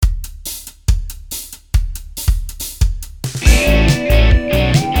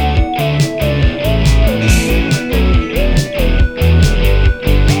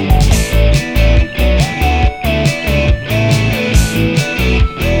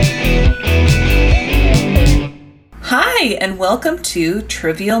welcome to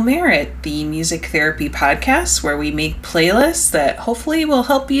Trivial Merit, the music therapy podcast where we make playlists that hopefully will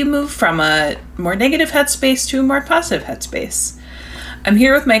help you move from a more negative headspace to a more positive headspace. I'm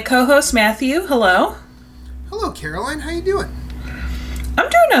here with my co-host Matthew. Hello. Hello, Caroline. How you doing? I'm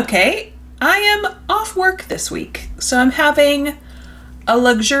doing okay. I am off work this week, so I'm having a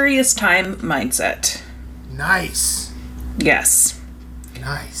luxurious time mindset. Nice. Yes.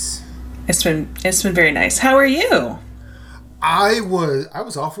 Nice. It's been very nice. How are you? I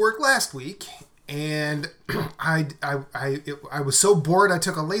was off work last week, and I was so bored I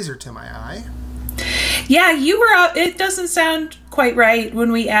took a laser to my eye. Yeah, you were out. It doesn't sound quite right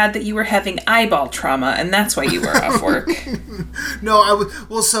when we add that you were having eyeball trauma, and that's why you were off work. No, I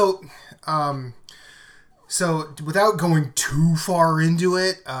was so without going too far into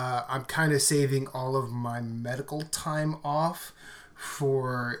it, I'm kind of saving all of my medical time off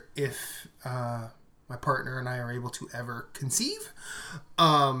for if my partner and I are able to ever conceive.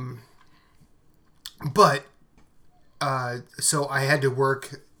 So I had to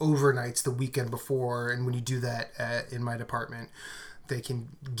work overnights the weekend before, and when you do that in my department, they can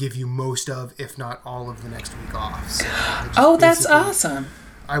give you most of, if not all of, the next week off. So that's awesome.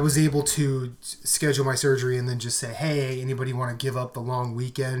 I was able to schedule my surgery and then just say, hey, anybody want to give up the long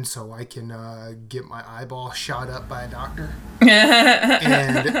weekend so I can get my eyeball shot up by a doctor?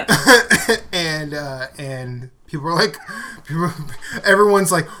 And people were like,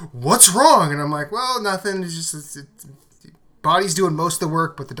 everyone's like, what's wrong? And I'm like, well, nothing. It's just body's doing most of the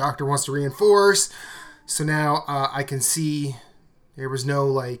work, but the doctor wants to reinforce. So now I can see. There was no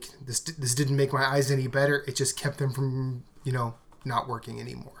like this didn't make my eyes any better. It just kept them from not working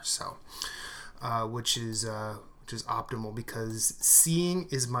anymore. So which is optimal because seeing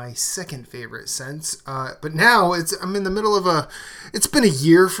is my second favorite sense. But now I'm in the middle of it's been a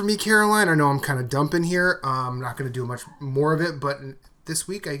year for me, Caroline. I know I'm kind of dumping here. I'm not going to do much more of it, but this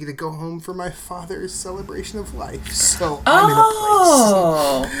week I get to go home for my father's celebration of life. So I'm in a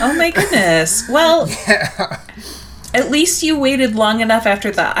place. Oh my goodness. Well, yeah. At least you waited long enough after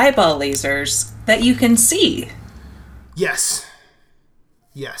the eyeball lasers that you can see. Yes.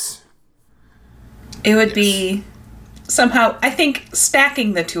 It would be somehow, I think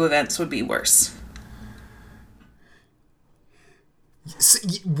stacking the two events would be worse.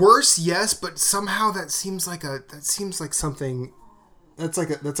 Worse, yes, but somehow that seems like something that's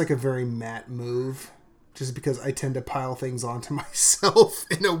like a very Matt move, just because I tend to pile things onto myself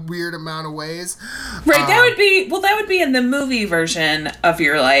in a weird amount of ways. Right, that would be in the movie version of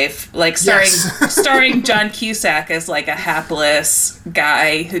your life, like starring John Cusack as like a hapless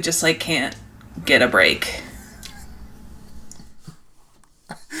guy who just like can't get a break.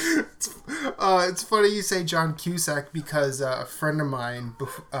 It's funny you say John Cusack because a friend of mine,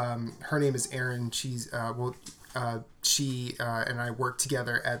 her name is Erin. She's she and I worked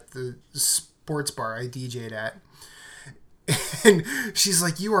together at the sports bar I DJ'd at, and she's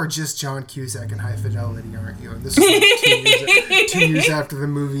like, "You are just John Cusack in High Fidelity, aren't you?" And this was like 2 years after the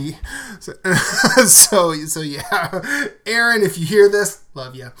movie. So yeah, Erin, if you hear this,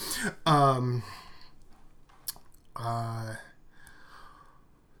 love you.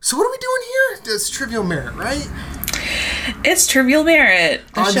 So what are we doing here? It's Trivial Merit, right? It's Trivial Merit.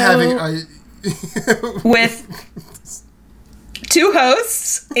 With 2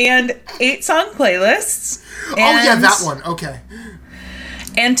 hosts and 8 song playlists. That one. Okay.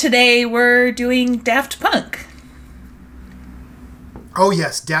 And today we're doing Daft Punk. Oh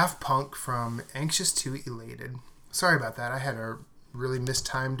yes, Daft Punk from Anxious to Elated. Sorry about that. I had a really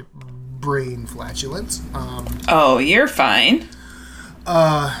mistimed brain flatulence. You're fine.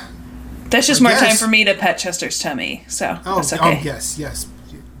 That's just more time for me to pet Chester's tummy, so that's okay. Oh yes.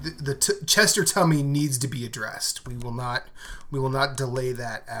 The Chester tummy needs to be addressed. We will not delay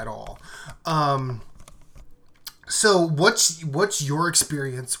that at all. So what's your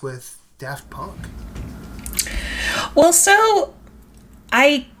experience with Daft Punk? Well, so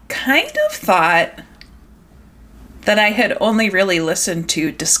I kind of thought that I had only really listened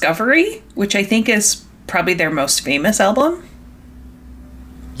to Discovery, which I think is probably their most famous album.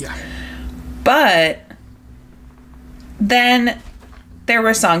 Yeah. But then there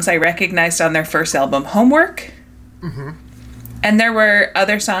were songs I recognized on their first album, Homework. Mm-hmm. And there were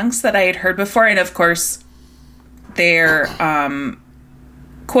other songs that I had heard before. And of course, their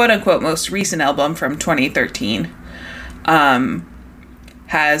quote-unquote most recent album from 2013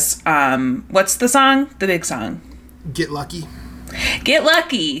 has, what's the song? The big song. Get Lucky. Get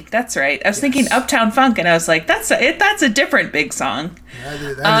Lucky. That's right. I was thinking Uptown Funk, and I was like, that's a different big song. That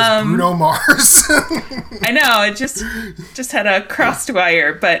is Bruno Mars. I know. It just had a crossed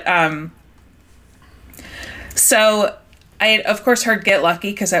wire. But so I had, of course, heard Get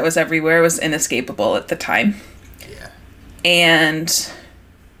Lucky because that was everywhere. It was inescapable at the time. Yeah. And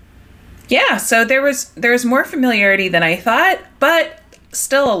yeah, so there was more familiarity than I thought, but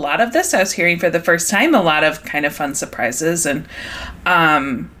still a lot of this I was hearing for the first time, a lot of kind of fun surprises. And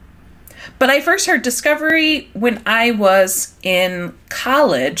but I first heard Discovery when I was in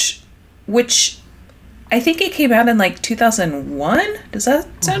college, which I think it came out in like 2001. Does that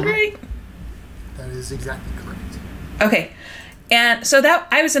sound right? That is exactly correct. Okay. And so that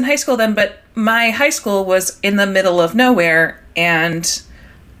I was in high school then, but my high school was in the middle of nowhere, and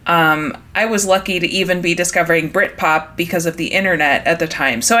I was lucky to even be discovering Britpop because of the internet at the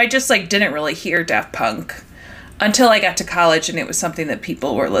time. So I just like didn't really hear Daft Punk until I got to college, and it was something that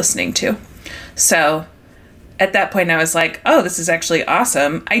people were listening to. So at that point I was like, oh, this is actually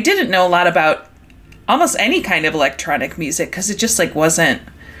awesome. I didn't know a lot about almost any kind of electronic music because it just like wasn't,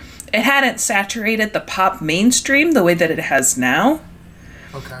 it hadn't saturated the pop mainstream the way that it has now.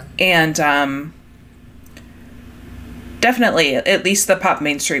 Okay. And definitely at least the pop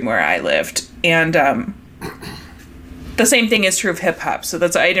mainstream where I lived. And the same thing is true of hip hop. So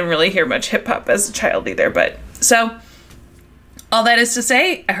that's, I didn't really hear much hip hop as a child either. But so all that is to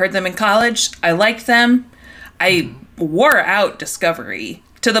say, I heard them in college. I liked them. I wore out Discovery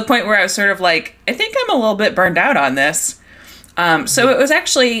to the point where I was sort of like, I think I'm a little bit burned out on this. So it was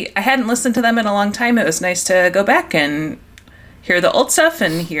actually, I hadn't listened to them in a long time. It was nice to go back and hear the old stuff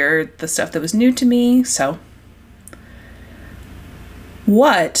and hear the stuff that was new to me. So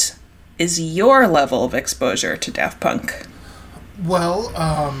what is your level of exposure to Daft Punk? Well,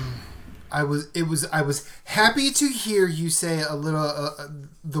 I was happy to hear you say a little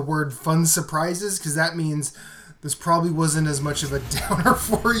the word fun surprises, because that means this probably wasn't as much of a downer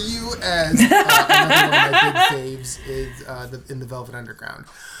for you as another one of my big faves is in the Velvet Underground.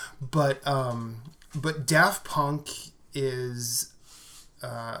 But Daft Punk is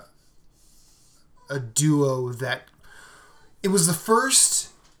a duo that it was the first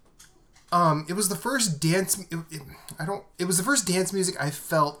dance. It was the first dance music I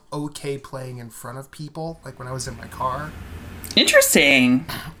felt okay playing in front of people, like when I was in my car. Interesting.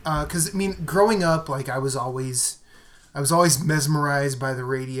 Because I mean, growing up, like I was always mesmerized by the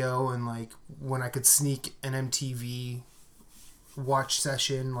radio, and like when I could sneak an MTV watch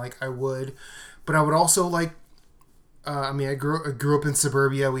session, like I would. But I would also like. I mean, I grew up in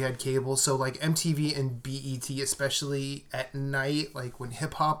suburbia. We had cable, so like MTV and BET, especially at night, like when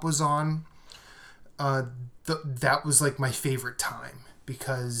hip hop was on, that was like my favorite time,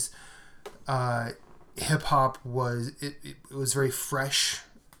 because hip hop was it was very fresh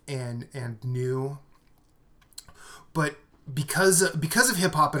and new. But because of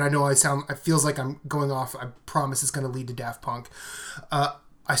hip hop, and I know it feels like I'm going off. I promise it's going to lead to Daft Punk.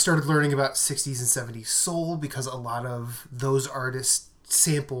 I started learning about 60s and 70s soul, because a lot of those artists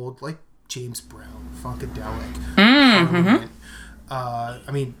sampled like James Brown, Funkadelic, Parliament.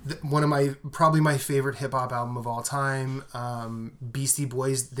 I mean, one of probably my favorite hip hop album of all time, Beastie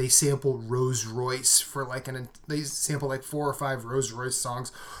Boys. They sampled Rolls Royce for they sampled like 4 or 5 Rolls Royce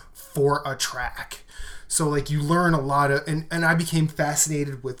songs for a track. So like you learn a lot of, and I became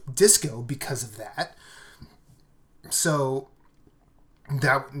fascinated with disco because of that. So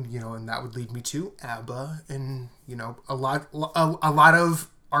that, and that would lead me to ABBA, and a lot of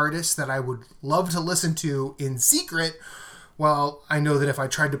artists that I would love to listen to in secret. Well, I know that if I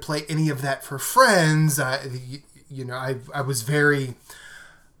tried to play any of that for friends, I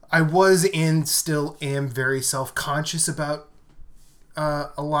was and still am very self-conscious about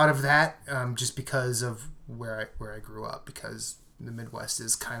a lot of that, just because of where I grew up, because the Midwest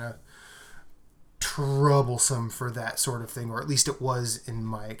is kind of troublesome for that sort of thing, or at least it was in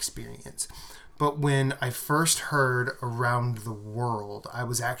my experience. But when I first heard Around the World, I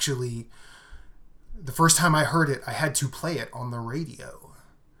was actually, the first time I heard it, I had to play it on the radio.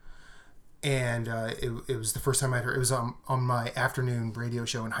 And it was the first time I heard it. It was on my afternoon radio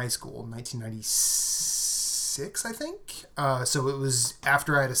show in high school, 1996, I think. So it was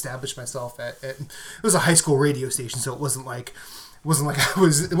after I had established myself it was a high school radio station, so it wasn't like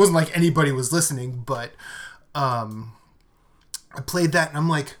anybody was listening, but I played that and I'm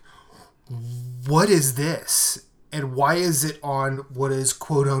like, what is this? And why is it on what is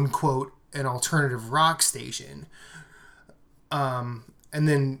quote unquote an alternative rock station? And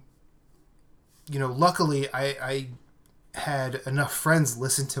then, luckily I had enough friends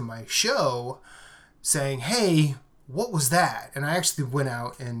listen to my show saying, hey, what was that? And I actually went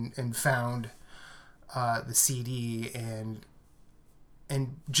out and found the CD and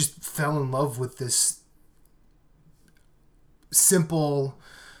just fell in love with this simple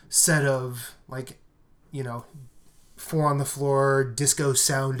set of four on the floor, disco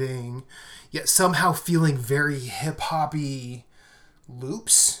sounding, yet somehow feeling very hip-hoppy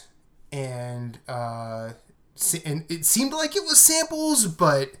loops. And it seemed like it was samples,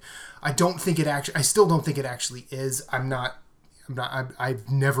 but I still don't think it actually is.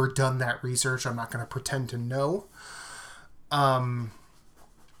 I've never done that research. I'm not going to pretend to know.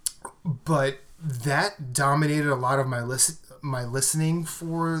 But that dominated a lot of my listening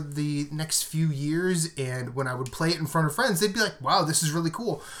for the next few years. And when I would play it in front of friends, they'd be like, wow, this is really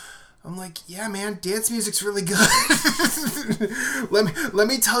cool. I'm like, yeah, man, dance music's really good. let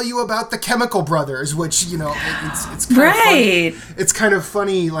me tell you about the Chemical Brothers, which, you know, it's kind of funny. It's kind of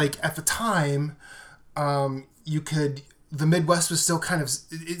funny, like, at the time, the Midwest was still kind of,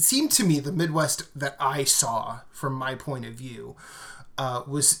 it seemed to me the Midwest that I saw from my point of view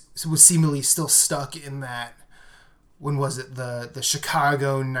was seemingly still stuck in that, when was it, the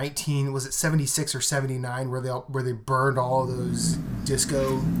Chicago 76 or 79 where they burned all those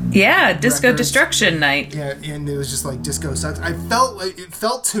disco disco records. Destruction night. Yeah, and it was just like disco sucks. It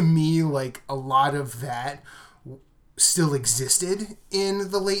felt to me like a lot of that still existed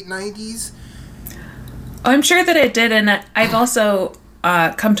in the late 90s. I'm sure that it did, and I've also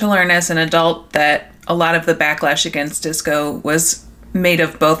come to learn as an adult that a lot of the backlash against disco was made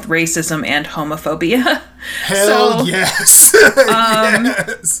of both racism and homophobia. Hell yes.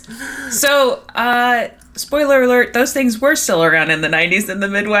 Yes. So, spoiler alert, those things were still around in the 90s in the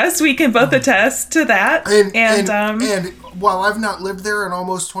Midwest. We can both attest to that. And while I've not lived there in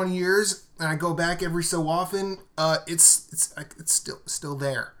almost 20 years, and I go back every so often, it's still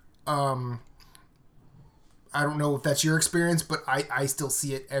there. I don't know if that's your experience, but I still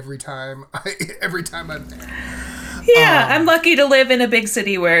see it every time I'm there. Yeah, I'm lucky to live in a big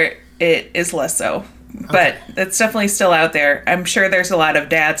city where it is less so. But it's definitely still out there. I'm sure there's a lot of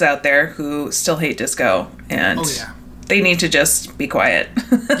dads out there who still hate disco, and they need to just be quiet.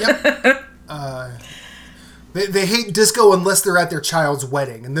 Yep. They hate disco unless they're at their child's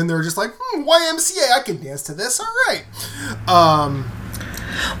wedding, and then they're just like, YMCA, I can dance to this, all right.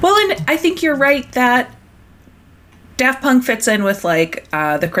 Well, and I think you're right that Daft Punk fits in with, like,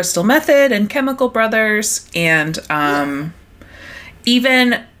 the Crystal Method and Chemical Brothers, and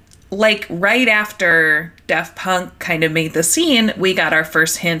even, like, right after Daft Punk kind of made the scene, we got our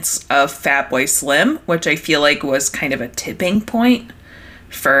first hints of Fatboy Slim, which I feel like was kind of a tipping point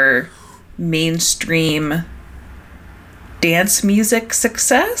for mainstream dance music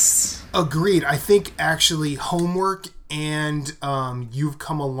success. Agreed. I think, actually, Homework and You've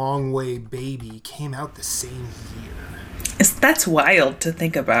Come a Long Way, Baby came out the same year. That's wild to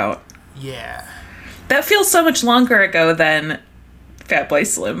think about. Yeah. That feels so much longer ago than Fatboy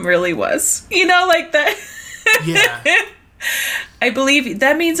Slim really was. You know, like that. Yeah. I believe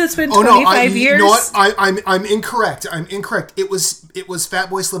that means it's been 25 years. You know what? I'm incorrect. It was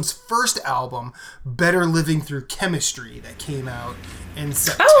Fatboy Slim's first album, Better Living Through Chemistry, that came out in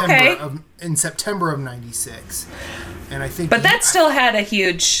September of '96. And I think that still had a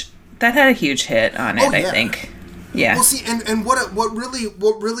huge hit on it, I think. Yeah. Well, see, and what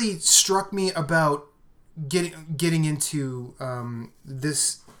really struck me about getting into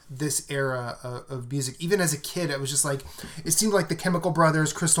this era of music, even as a kid, I was just like, it seemed like the Chemical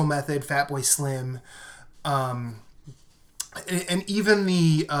Brothers, Crystal Method, Fatboy Slim, and even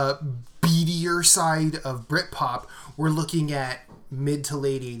the beatier side of Britpop were looking at mid to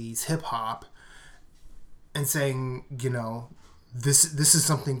late 80s hip hop and saying, you know, this is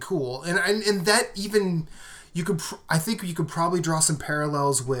something cool, and that even. I think you could probably draw some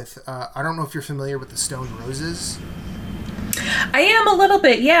parallels with, I don't know if you're familiar with the Stone Roses. I am a little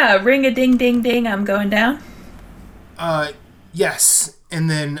bit, yeah. Ring a ding ding ding, I'm going down. Yes. And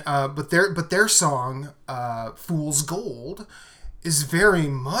then, but their song, Fool's Gold, is very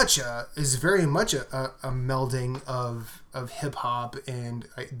much a melding of hip hop and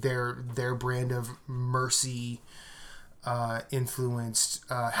their brand of Mercy influenced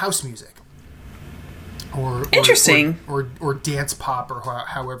house music. Or interesting, or dance pop, or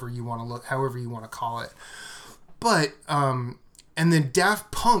however you want to call it. But and then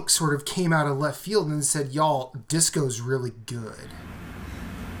Daft Punk sort of came out of left field and said, "Y'all, disco's really good."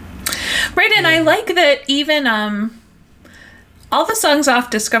 Right, and I like that even all the songs off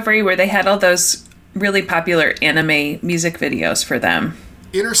Discovery where they had all those really popular anime music videos for them.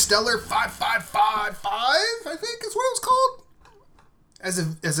 Interstellar 5555, I think is what it was called. As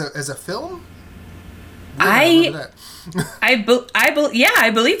a film. I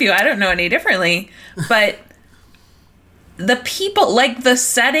believe you. I don't know any differently, but the people, like the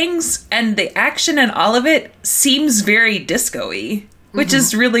settings and the action and all of it seems very disco-y, which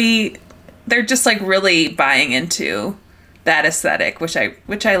is really they're just like really buying into that aesthetic, which I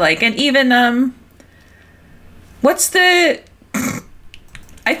like. And even what's the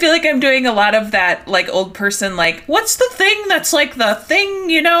I feel like I'm doing a lot of that, like, old person, like, what's the thing that's like the thing,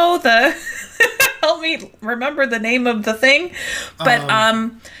 the help me remember the name of the thing. But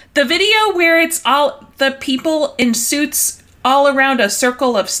the video where it's all the people in suits all around a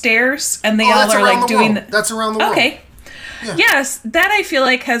circle of stairs and they all are like doing that's around the world. Okay. Yeah. Yes, that I feel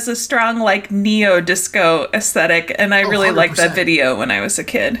like has a strong, like, neo-disco aesthetic, and I really 100%. liked that video when I was a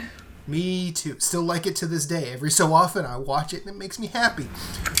kid. Me too. Still like it to this day. Every so often I watch it and it makes me happy.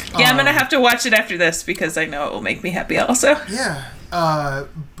 Yeah, I'm going to have to watch it after this because I know it will make me happy also. Yeah.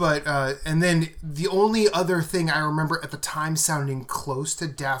 And then the only other thing I remember at the time sounding close to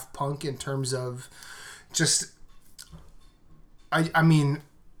Daft Punk in terms of just, I mean,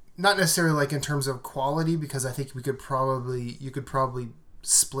 not necessarily like in terms of quality, because I think you could probably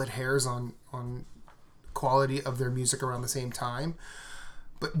split hairs on quality of their music around the same time.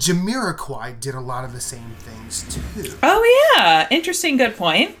 But Jamiroquai did a lot of the same things too. Oh yeah, interesting, good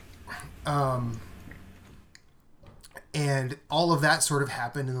point. And all of that sort of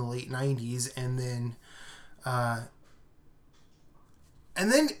happened in the late 90s, and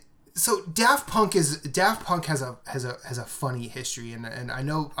then so Daft Punk has a funny history, and I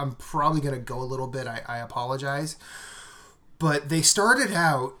know I'm probably going to go a little bit. I apologize, but they started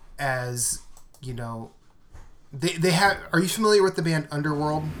out as, they have. Are you familiar with the band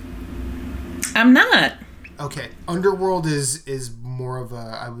Underworld? I'm not. Okay, Underworld is more of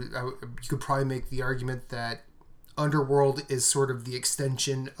a. You could probably make the argument that Underworld is sort of the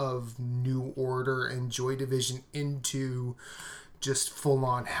extension of New Order and Joy Division into just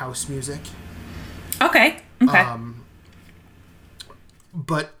full-on house music. Okay.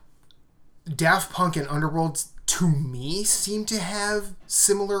 But Daft Punk and Underworld, to me, seem to have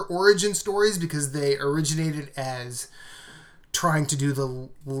similar origin stories because they originated as trying to do the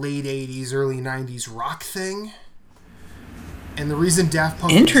late 80s, early 90s rock thing. And the reason Daft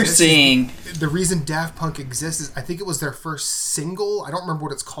Punk exists is, I think it was their first single. I don't remember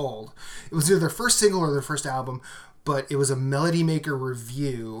what it's called. It was either their first single or their first album, but it was a Melody Maker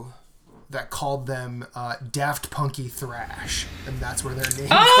review that called them Daft Punky Thrash, and that's where their name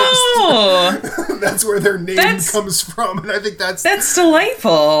comes. That's where their name comes from, and I think that's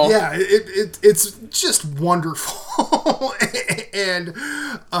delightful. Yeah, it's just wonderful, and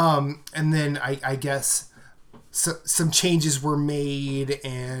then I guess some changes were made,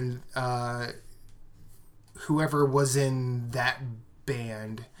 and whoever was in that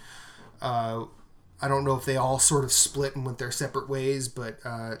band. I don't know if they all sort of split and went their separate ways, but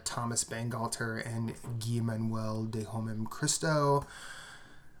Thomas Bangalter and Guy-Manuel de Homem Christo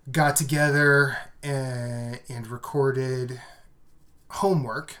got together and recorded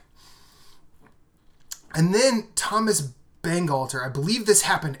Homework. And then Thomas Bangalter, I believe this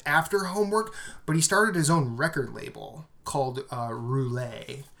happened after Homework, but he started his own record label called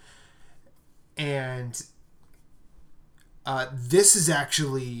Roulette. And this is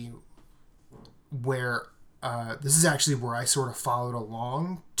actually where I sort of followed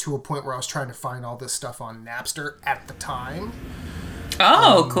along to a point where I was trying to find all this stuff on Napster at the time.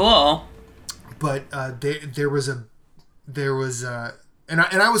 Oh, cool. But there was and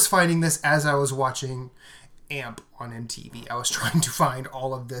I was finding this as I was watching AMP on MTV. I was trying to find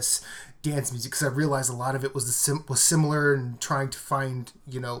all of this dance music because I realized a lot of it was similar, and trying to find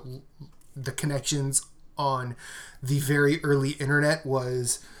the connections on the very early internet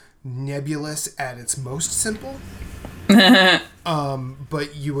was nebulous at its most simple.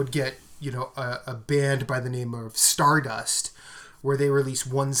 But you would get a band by the name of Stardust, where they release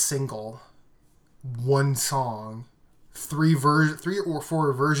one single, one song, three or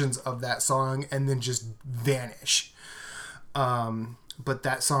four versions of that song, and then just vanish. But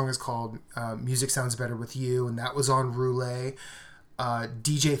that song is called Music Sounds Better With You, and that was on Roulette.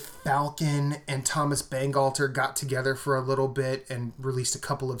 DJ Falcon and Thomas Bangalter got together for a little bit and released a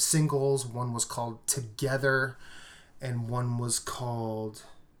couple of singles. One was called Together, and one was called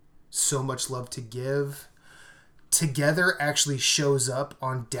So Much Love to Give. Together actually shows up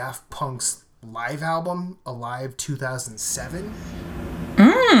on Daft Punk's live album, Alive 2007.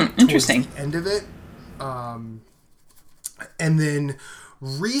 Interesting. The end of it. And then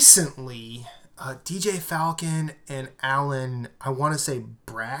recently, DJ Falcon and Alan, I want to say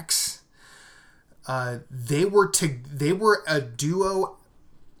Brax, they were a duo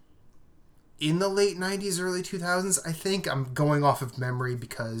in the late 90s, early 2000s, I think. I'm going off of memory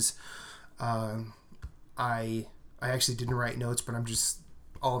because I actually didn't write notes, but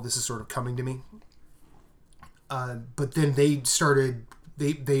all of this is sort of coming to me. But then they started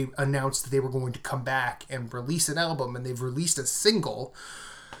they announced that they were going to come back and release an album, and they've released a single,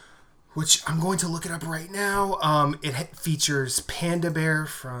 which I'm going to look it up right now. It features Panda Bear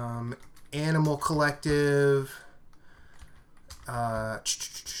from Animal Collective. Alan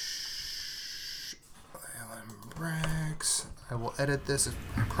Brax. I will edit this,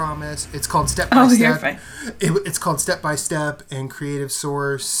 I promise. It's called Step by Step. You're fine. It's called Step by Step and Creative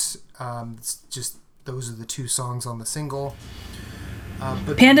Source. It's just those are the two songs on the single.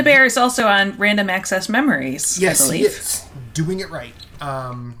 But Panda Bear is also on Random Access Memories, yes, I believe. Yes, doing it right.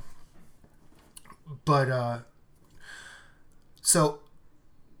 So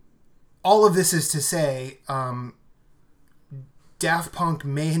all of this is to say, Daft Punk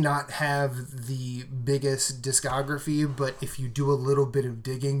may not have the biggest discography, but if you do a little bit of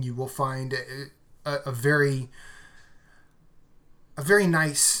digging, you will find a very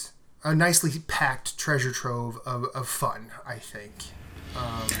nicely packed treasure trove of fun, I think.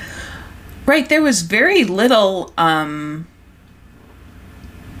 Right, there was very little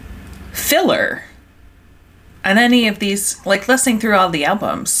filler on any of these. Like, listening through all the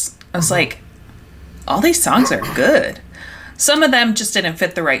albums, I was like, all these songs are good. Some of them just didn't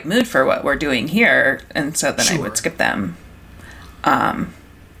fit the right mood for what we're doing here, and so then I would skip them.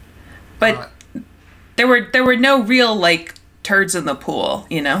 But there were no real, like, turds in the pool,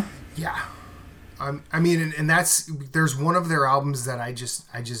 you know? Yeah. I mean, and there's one of their albums that I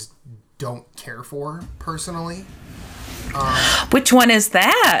just don't care for personally. Which one is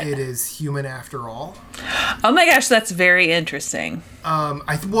that? It is Human After All. Oh my gosh, that's very interesting.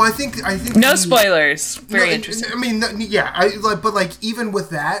 I think no spoilers. Very interesting. I mean, yeah. But like even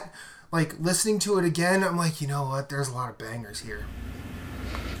with that, like listening to it again, I'm like, you know what? There's a lot of bangers here.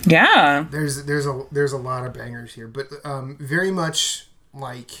 Yeah. There's a lot of bangers here, but very much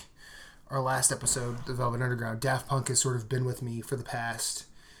like our last episode, The Velvet Underground, Daft Punk has sort of been with me for the past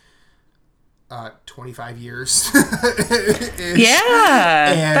 25 years. Yeah,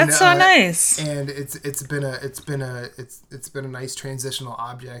 and, that's so nice. And it's been a nice transitional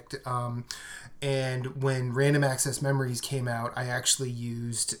object. And when Random Access Memories came out, I actually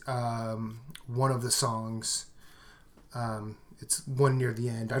used one of the songs. It's one near the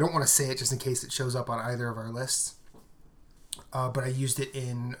end. I don't want to say it just in case it shows up on either of our lists. But I used it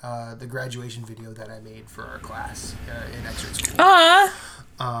in the graduation video that I made for our class in X-ray school.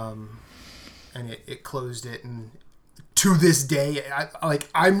 And it closed it, and to this day,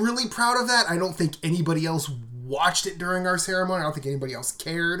 I'm really proud of that. I don't think anybody else watched it during our ceremony. I don't think anybody else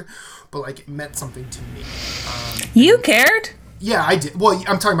cared, but like it meant something to me. You cared? Yeah, I did. Well,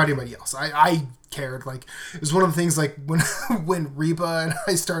 I'm talking about anybody else. I cared. Like it was one of the things. Like when Reba and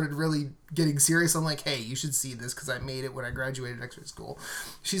I started really getting serious, I'm like, hey, you should see this because I made it when I graduated X-ray school.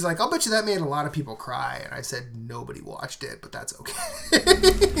 She's like, I'll bet you that made a lot of people cry. And I said, nobody watched it, but that's okay.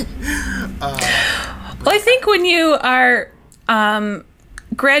 Well, I think when you are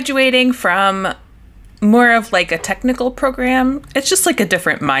graduating from more of like a technical program, it's just like a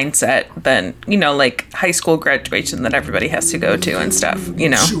different mindset than, you know, like high school graduation that everybody has to go to and stuff, you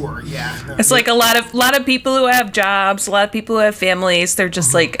know? Sure, yeah. No, it's like a lot of people who have jobs, a lot of people who have families, they're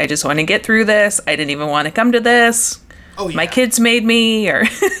just like, I just want to get through this. I didn't even want to come to this. Oh, yeah. My kids made me, or...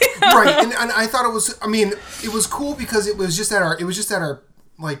 Right, and I thought it was, I mean, it was cool because it was just at our,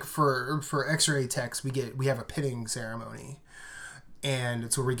 like, for X-ray techs, we have a pinning ceremony. And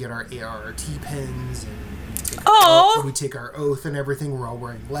it's where we get our ART pins, and we take our oath and everything. We're all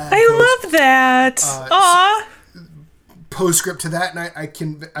wearing lab coats. I love that. Aw. Postscript to that night, I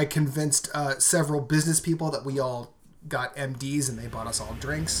convinced several business people that we all got MDs, and they bought us all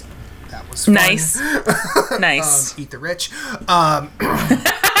drinks. That was fun. Nice. Nice. Eat the rich.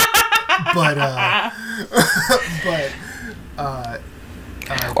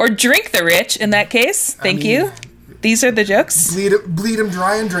 Or drink the rich in that case. Thank you. These are the jokes. Bleed them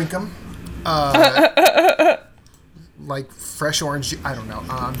dry and drink them. Like fresh orange. I don't know.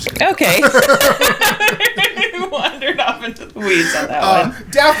 I'm just gonna okay. Wandered off into the weeds on that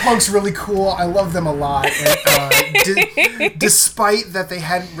one. Daft Punk's really cool. I love them a lot. And, despite that they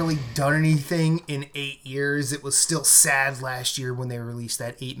hadn't really done anything in 8 years, it was still sad last year when they released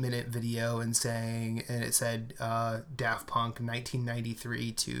that 8-minute video and it said Daft Punk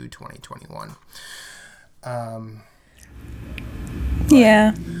 1993 to 2021.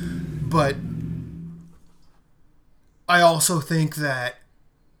 Yeah. But I also think that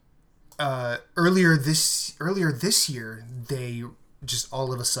earlier this year they just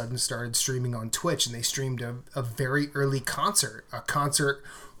all of a sudden started streaming on Twitch, and they streamed a very early concert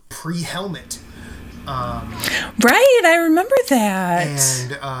pre-helmet. Right, I remember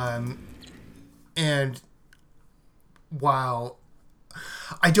that. And while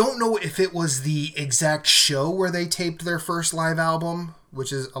I don't know if it was the exact show where they taped their first live album,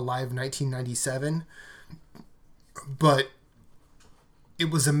 which is Alive 1997, but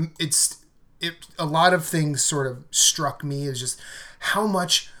it was a lot of things sort of struck me as just how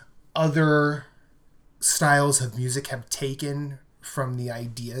much other styles of music have taken from the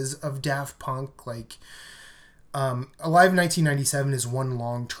ideas of Daft Punk. Like, Alive 1997 is one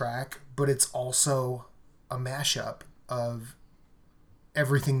long track, but it's also a mashup of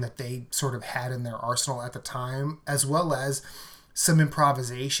everything that they sort of had in their arsenal at the time, as well as some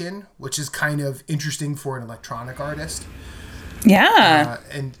improvisation, which is kind of interesting for an electronic artist. Yeah.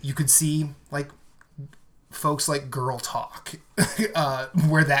 And you could see like folks like Girl Talk,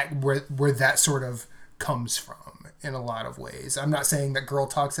 where that sort of comes from in a lot of ways. I'm not saying that Girl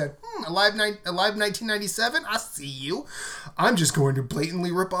Talk said, Alive 1997, I see you. I'm just going to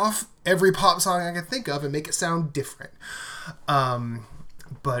blatantly rip off every pop song I can think of and make it sound different.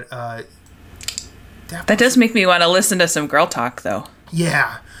 But that does make me want to listen to some Girl Talk, though.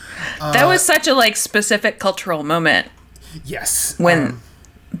 Yeah. That was such a like specific cultural moment. Yes. When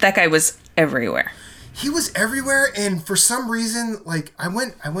that guy was everywhere. He was everywhere, and for some reason, like I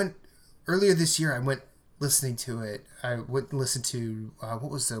went earlier this year. I went listening to it. I went and listened to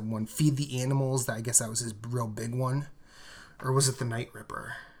what was the one? Feed the Animals. I guess that was his real big one, or was it the Night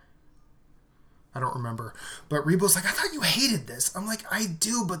Ripper? I don't remember. But Rebo's like, I thought you hated this. I'm like, I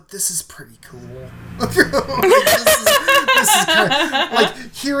do, but this is pretty cool. Like, this is kind of, like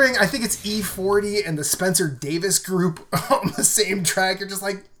hearing, I think it's E40 and the Spencer Davis group on the same track. You're just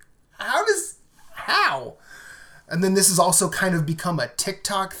like, how? And then this has also kind of become a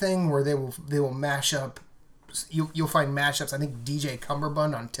TikTok thing where they will mash up. You'll find mashups. I think DJ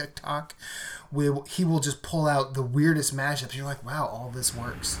Cumberbund on TikTok, he will just pull out the weirdest mashups. You're like, wow, all this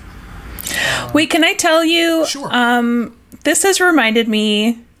works. Wait, can I tell you? Sure. This has reminded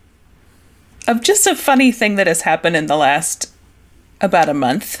me of just a funny thing that has happened in the last about a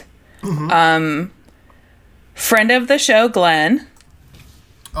month. Mm-hmm. Friend of the show, Glenn.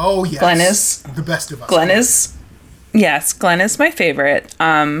 Oh, yes. Glenn is the best of us. Glenn is my favorite.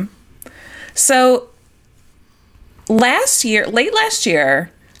 So late last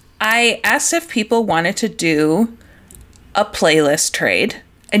year, I asked if people wanted to do a playlist trade.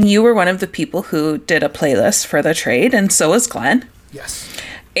 And you were one of the people who did a playlist for the trade, and so was Glenn. Yes.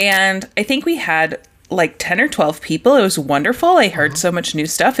 And I think we had like 10 or 12 people. It was wonderful. I heard so much new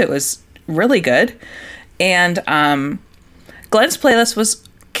stuff. It was really good. And Glenn's playlist was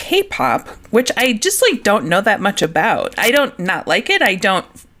K-pop, which I just like don't know that much about. I don't not like it. I don't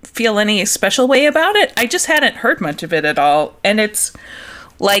feel any special way about it. I just hadn't heard much of it at all. And it's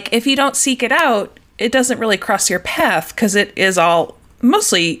like, if you don't seek it out, it doesn't really cross your path because it is all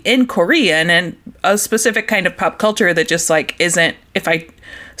mostly in Korean and a specific kind of pop culture that just like isn't, if I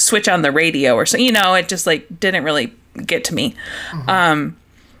switch on the radio or so, it just like didn't really get to me. Mm-hmm.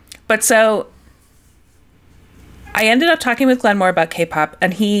 But so I ended up talking with Glenn more about K-pop,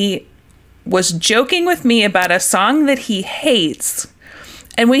 and he was joking with me about a song that he hates.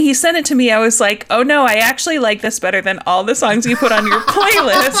 And when he sent it to me, I was like, oh no, I actually like this better than all the songs you put on your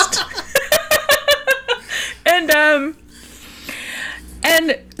playlist.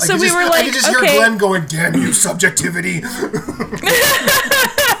 And so we were like, I could just hear Glenn going, damn you, subjectivity. Well,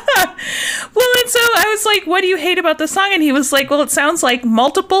 and so I was like, what do you hate about the song? And he was like, well, it sounds like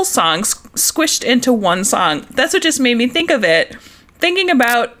multiple songs squished into one song. That's what just made me think of it. Thinking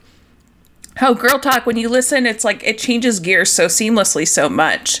about how Girl Talk, when you listen, it's like it changes gears so seamlessly so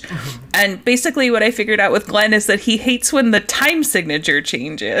much. Mm-hmm. And basically what I figured out with Glenn is that he hates when the time signature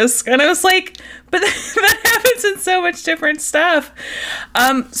changes. And I was like, but that happens in so much different stuff.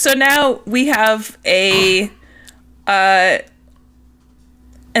 So now we have an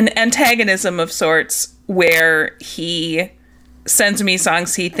antagonism of sorts where he sends me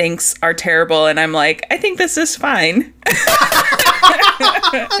songs he thinks are terrible, and I'm like, I think this is fine.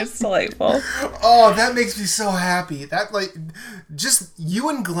 It's delightful. Oh, that makes me so happy. That, like, just you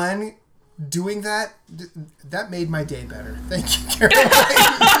and Glenn doing that made my day better. Thank you, Caroline.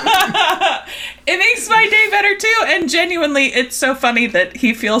 It makes my day better too, and genuinely, it's so funny that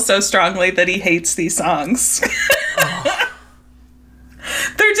he feels so strongly that he hates these songs. Oh.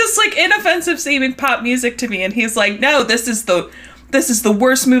 They're just like inoffensive seeming pop music to me, and he's like, no, this is the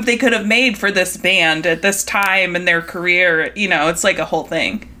worst move they could have made for this band at this time in their career. It's like a whole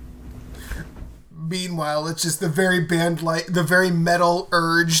thing. Meanwhile, it's just the very metal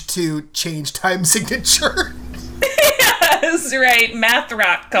urge to change time signature. Yes, right. Math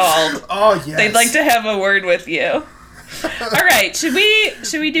rock called. Oh, yes. They'd like to have a word with you. All right, should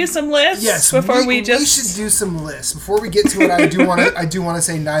we do some lists? Yes, before we should do some lists. Before we get to it, I do want to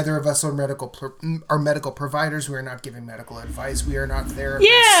say neither of us are medical providers. We are not giving medical advice. We are not therapists.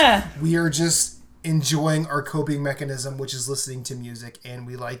 Yeah, we are just enjoying our coping mechanism, which is listening to music, and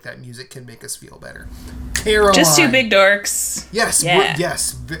we like that music can make us feel better. Caroline, just two big dorks. Yes, yeah.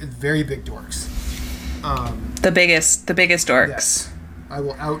 yes, very big dorks. The biggest dorks. Yes, I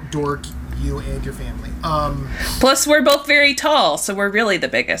will out-dork you and your family. Plus, we're both very tall, so we're really the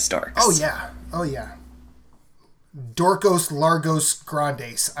biggest dorks. Oh yeah. Dorcos Largos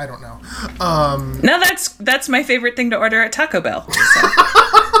Grandes. I don't know. No, that's my favorite thing to order at Taco Bell. So.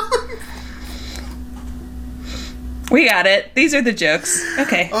 We got it. These are the jokes.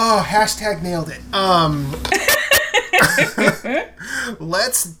 Okay. Oh, hashtag nailed it.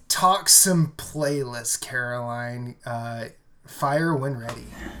 Let's talk some playlists, Caroline. Fire when ready.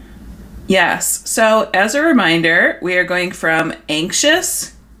 Yes. So, as a reminder, we are going from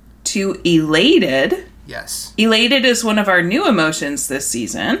anxious to elated. Yes. Elated is one of our new emotions this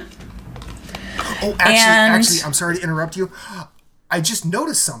season. Oh, actually, I'm sorry to interrupt you. I just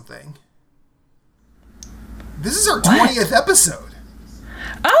noticed something. This is our 20th episode.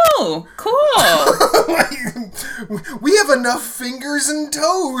 Oh, cool. We have enough fingers and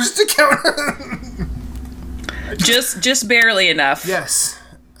toes to count. just barely enough. Yes.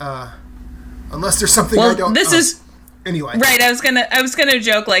 Unless there's something I don't... Anyway. Right, I was gonna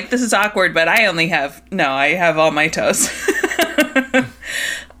joke like this is awkward, but I have all my toes.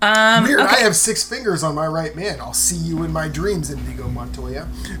 Weird, okay. I have 6 fingers on my right man. I'll see you in my dreams, Indigo Montoya.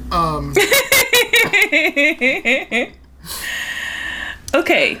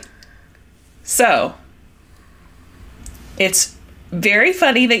 Okay. So, it's very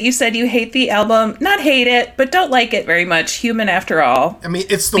funny that you said you hate the album. Not hate it, but don't like it very much. Human After All. I mean,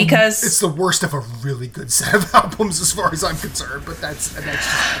 it's the worst of a really good set of albums as far as I'm concerned, but that's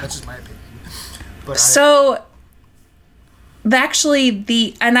just my opinion. But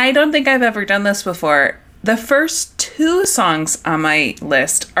actually, and I don't think I've ever done this before, the first 2 songs on my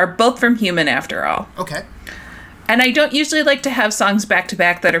list are both from Human After All. Okay. And I don't usually like to have songs back to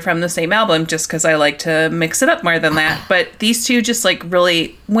back that are from the same album just because I like to mix it up more than that. But these 2 just like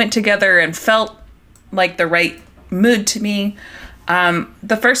really went together and felt like the right mood to me.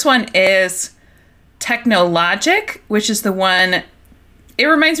 The first one is Technologic, which is the one... It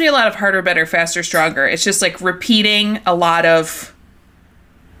reminds me a lot of Harder, Better, Faster, Stronger. It's just like repeating a lot of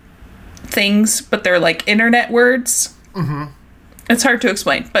things, but they're like internet words. Mm-hmm. It's hard to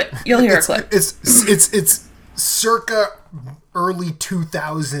explain, but you'll hear a clip. It's circa early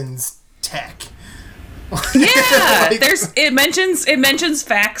 2000s tech. Yeah, it mentions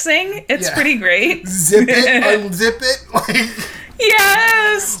faxing. It's pretty great. Zip it, unzip it,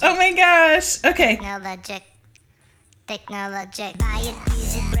 Yes. Oh my gosh. Okay. Technologic. Buy it,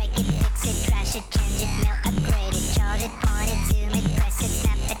 use it, break it, fix it, trash it, change it, mail, upgrade it, chart it, point it, zoom it, press it,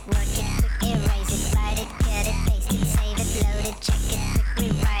 snap it, work it, quick erase it, write it, cut it, paste it, save it, load it, check it, quick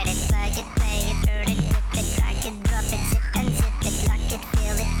rewrite it, plug it, play it, burn it, rip it, drag it, drop it, zip unzip it, lock it,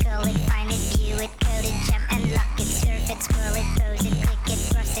 fill it, curl it, find it, view it, code it, jump and lock it, surf it, scroll it, pose it, click it,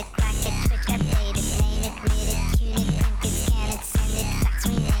 cross it, crack it, switch, update it, name it, read it, tune it, print it, scan it, send it, fax,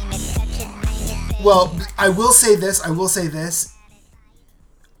 rename it, touch it, bring it, pay it. Well, I will say this.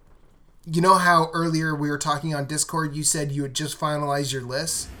 You know how earlier we were talking on Discord, you said you had just finalized your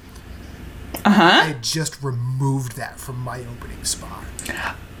list? Uh-huh. I had just removed that from my opening spot.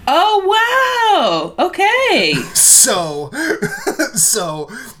 Oh, wow. Okay. So,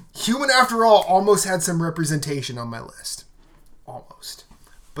 Human After All almost had some representation on my list. Almost.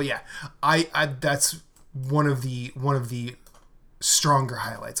 But yeah, I that's one of the stronger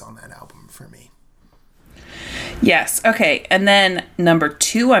highlights on that album for me. Yes. Okay. And then number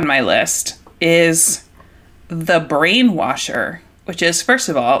 2 on my list is The Brainwasher, which is, first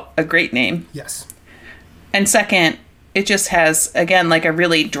of all, a great name. Yes. And second, it just has, again, like a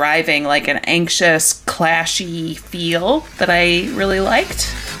really driving, like an anxious, clashy feel that I really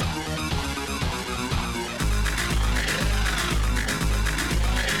liked.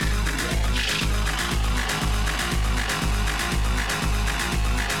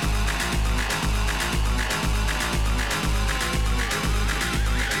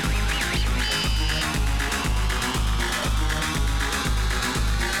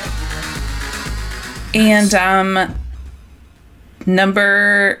 And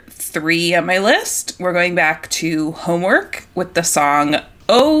number 3 on my list, we're going back to Homework with the song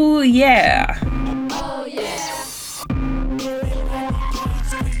Oh Yeah. Oh yeah.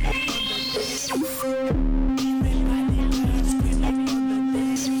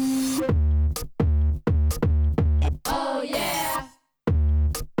 Oh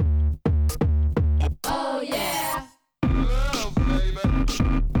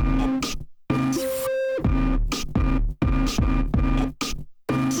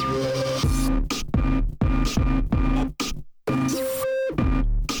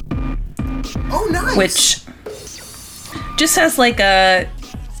which just has like a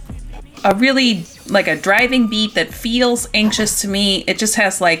really like a driving beat that feels anxious to me. It just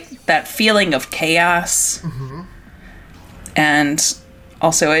has like that feeling of chaos. And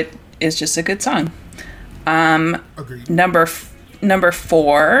also it is just a good song. Agreed. Number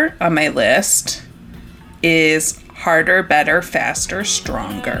 4 on my list is Harder, Better, Faster,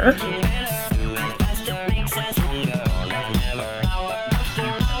 Stronger.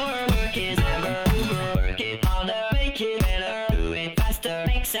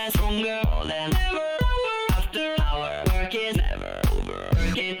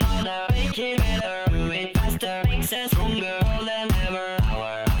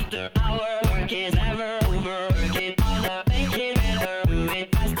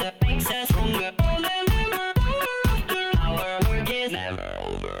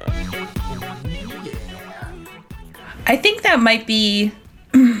 I think that might be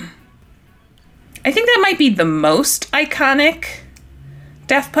the most iconic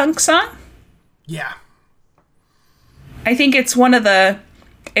Daft Punk song. Yeah. I think it's one of the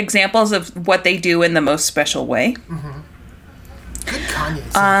examples of what they do in the most special way. Good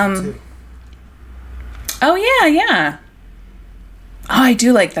Kanye song, too. Oh, yeah. Oh, I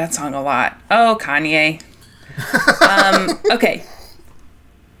do like that song a lot. Oh, Kanye. Okay.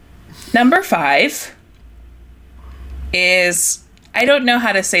 Number 5 is, I don't know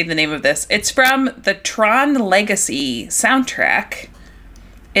how to say the name of this. It's from the Tron Legacy soundtrack.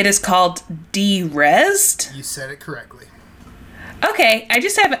 It is called Derezed. You said it correctly. Okay,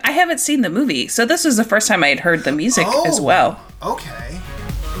 I haven't seen the movie, so this was the first time I had heard the music as well. Okay.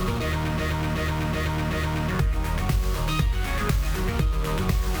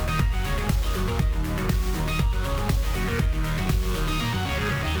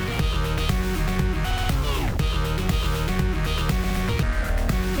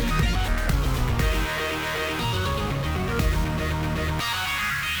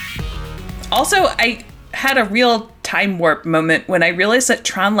 Also, I had a real time warp moment when I realized that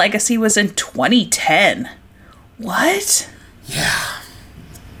Tron Legacy was in 2010. What? Yeah.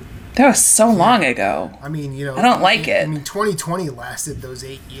 That was so long ago. I mean, you know, I don't like it. I mean, 2020 lasted those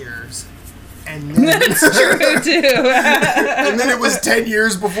 8 years. And then, That's true, too. and then it was 10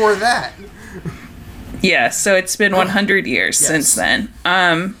 years before that. Yeah, so it's been 100 years since then.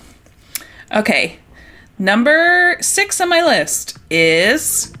 Okay. Number 6 on my list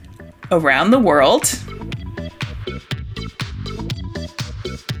is Around the World.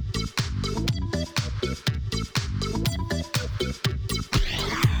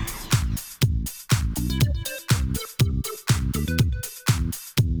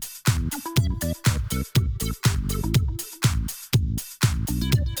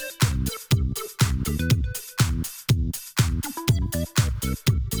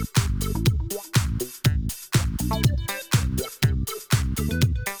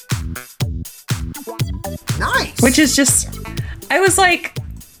 Nice. Which is just, I was like,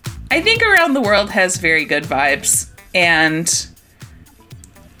 I think Around the World has very good vibes. And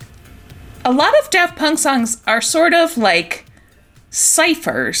a lot of Daft Punk songs are sort of like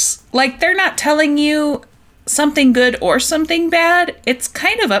ciphers. Like, they're not telling you something good or something bad. It's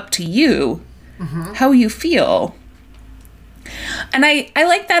kind of up to you how you feel. And I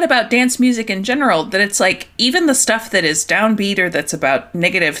like that about dance music in general, that it's like, even the stuff that is downbeat or that's about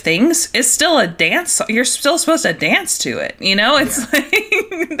negative things is still a dance. You're still supposed to dance to it, you know? It's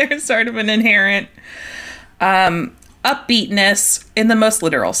like, there's sort of an inherent upbeatness in the most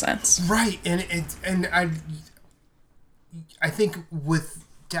literal sense. Right. And I think with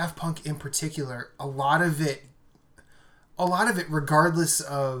Daft Punk in particular, a lot of it, regardless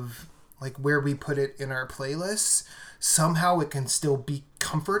of like where we put it in our playlists, somehow it can still be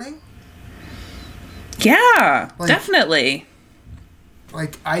comforting. Yeah, like, definitely.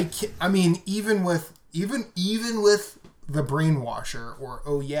 Like I mean, even with The Brainwasher or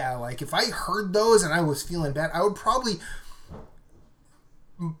Oh Yeah, like if I heard those and I was feeling bad, I would probably,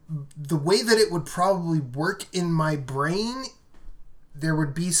 the way that it would probably work in my brain, there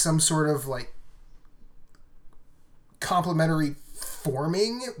would be some sort of like complementary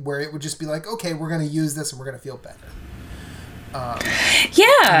forming where it would just be like, okay, we're going to use this and we're going to feel better.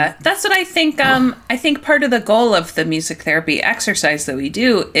 Yeah, that's what I think. I think part of the goal of the music therapy exercise that we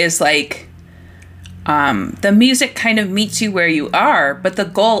do is like, the music kind of meets you where you are, but the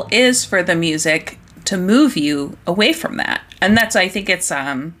goal is for the music to move you away from that. And that's, I think it's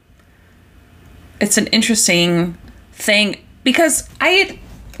an interesting thing, because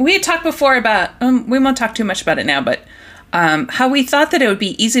we had talked before about, we won't talk too much about it now, but how we thought that it would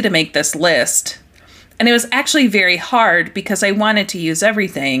be easy to make this list. And it was actually very hard because I wanted to use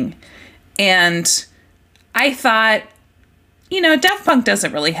everything. And I thought, Daft Punk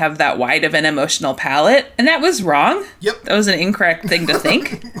doesn't really have that wide of an emotional palette, and that was wrong. Yep. That was an incorrect thing to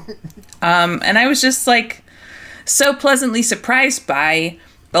think. And I was just like so pleasantly surprised by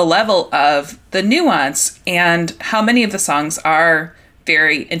the level of the nuance and how many of the songs are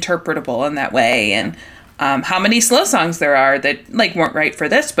very interpretable in that way, and how many slow songs there are that like weren't right for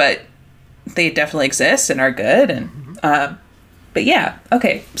this, but they definitely exist and are good. And but yeah,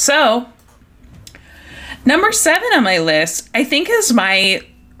 okay, so number 7 on my list, I think, is my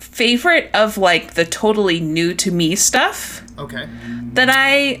favorite of like the totally new to me stuff. Okay. That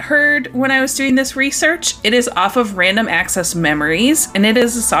I heard when I was doing this research. It is off of Random Access Memories, and it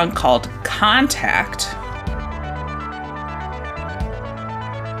is a song called Contact.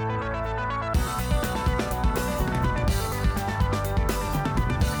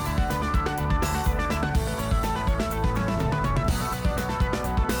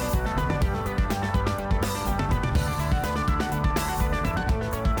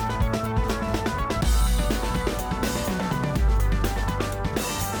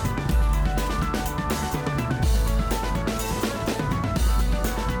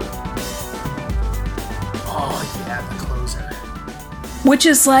 Which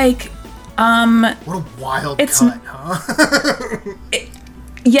is like, what a wild cut, huh?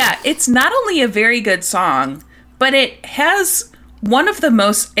 Yeah, it's not only a very good song, but it has one of the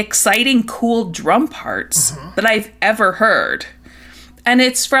most exciting, cool drum parts that I've ever heard. And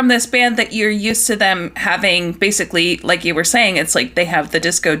it's from this band that you're used to them having, basically, like you were saying, it's like they have the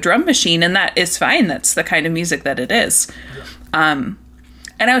disco drum machine, and that is fine. That's the kind of music that it is. Yeah.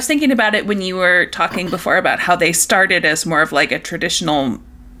 And I was thinking about it when you were talking before about how they started as more of like a traditional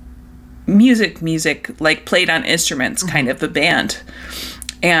music, like played on instruments kind of a band.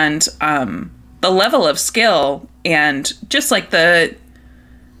 And the level of skill and just like the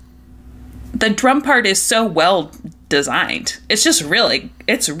drum part is so well designed. It's really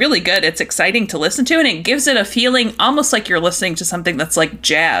good. It's exciting to listen to, and it gives it a feeling almost like you're listening to something that's like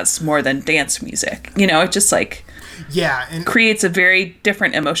jazz more than dance music. It just like... Yeah, and creates a very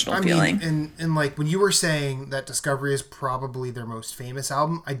different emotional feeling. And like when you were saying that Discovery is probably their most famous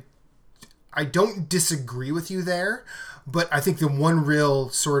album, I don't disagree with you there, but I think the one real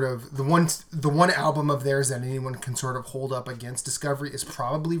sort of the one album of theirs that anyone can sort of hold up against Discovery is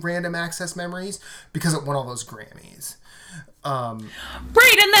probably Random Access Memories, because it won all those Grammys. Right,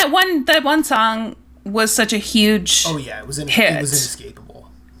 and that one song was such a huge it was hit. It was inescapable.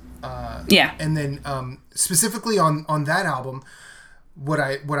 Yeah. And then specifically on that album, what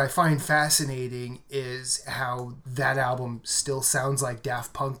I find fascinating is how that album still sounds like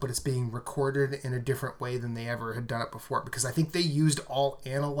Daft Punk, but it's being recorded in a different way than they ever had done it before, because I think they used all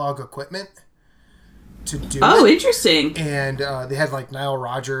analog equipment to do it. Oh, interesting. And they had like Nile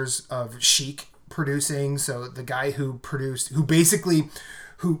Rodgers of Chic producing, so the guy who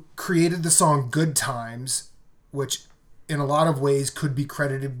created the song Good Times, which in a lot of ways could be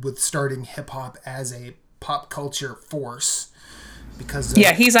credited with starting hip-hop as a pop culture force, because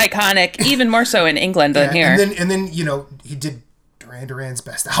he's iconic, even more so in England than here. And then he did Duran Duran's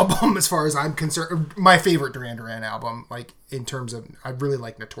best album as far as I'm concerned, my favorite Duran Duran album, like in terms of, I really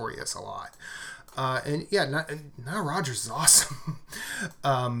like Notorious a lot. Nile Rodgers is awesome.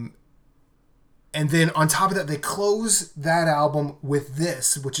 And then on top of that, they close that album with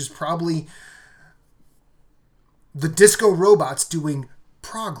this, which is probably the Disco Robots doing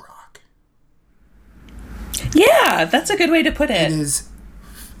prog rock. Yeah, that's a good way to put it.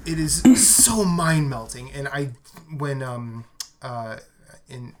 It is so mind melting, and when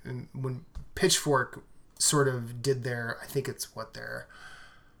Pitchfork sort of did their, I think their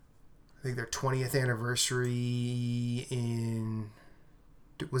 20th anniversary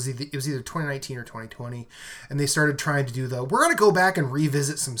it was either 2019 or 2020, and they started trying to do we're going to go back and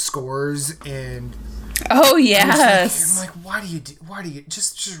revisit some scores, and oh yes, I'm like, why do you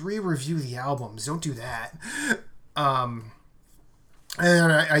just re-review the albums? Don't do that. And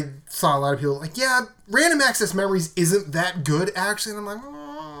I saw a lot of people like, yeah, Random Access Memories isn't that good actually, and I'm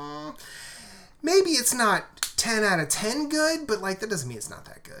like, maybe it's not 10 out of 10 good, but like that doesn't mean it's not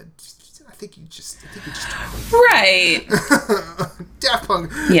that good. I think you just right. Daft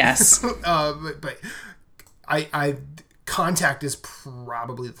Punk. Yes. But I Contact is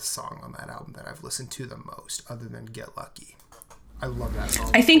probably the song on that album that I've listened to the most, other than Get Lucky. I love that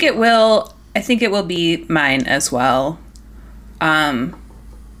song. I think it will be mine as well. I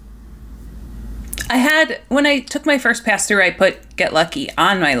had, when I took my first pass through, I put Get Lucky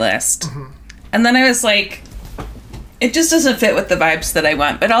on my list. Mm-hmm. And then I was like, it just doesn't fit with the vibes that I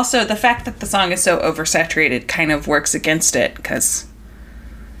want. But also the fact that the song is so oversaturated kind of works against it, because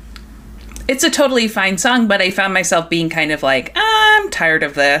it's a totally fine song, but I found myself being kind of like, I'm tired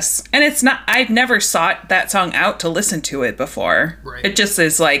of this. And it's not, I've never sought that song out to listen to it before. Right. It just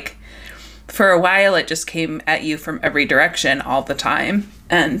is like, for a while, it just came at you from every direction all the time.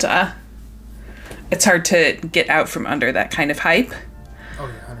 And it's hard to get out from under that kind of hype. Oh,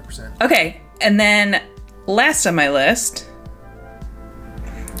 yeah, 100%. Okay, and then last on my list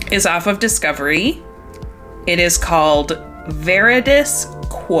is off of Discovery. It is called Veridis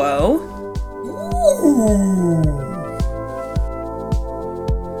Quo. Ooh.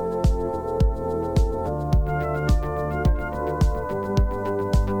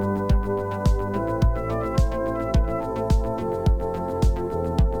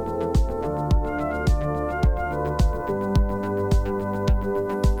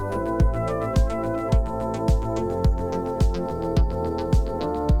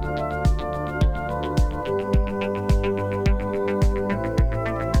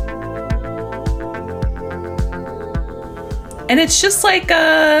 And it's just like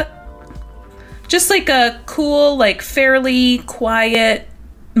a cool, like fairly quiet,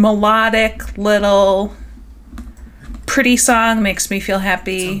 melodic little pretty song. Makes me feel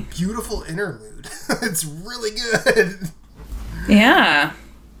happy. It's a beautiful interlude. It's really good. Yeah.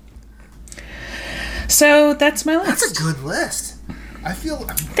 So that's my list. That's a good list. I feel...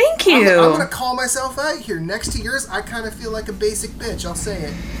 Thank you. I'm going to call myself out here. Next to yours, I kind of feel like a basic bitch. I'll say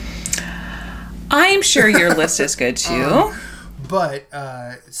it. I'm sure your list is good too. But,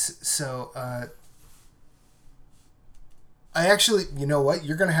 I actually, you know what?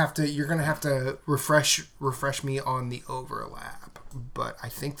 You're gonna have to refresh me on the overlap. But I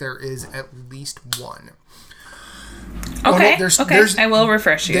think there is at least one. Okay. Oh, no, Okay. I will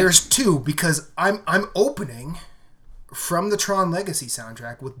refresh you. There's two because I'm opening from the Tron Legacy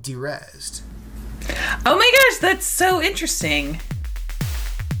soundtrack with Derezed. Oh my gosh, that's so interesting.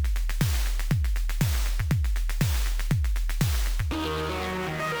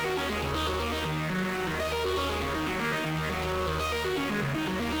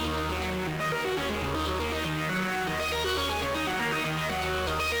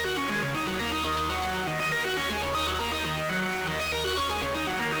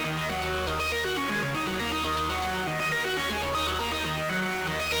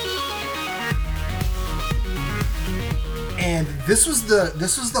 And this was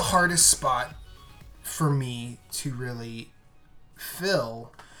the hardest spot for me to really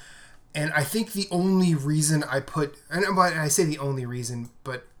fill. And I think the only reason I say the only reason,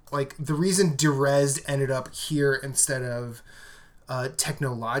 but like the reason Derezed ended up here instead of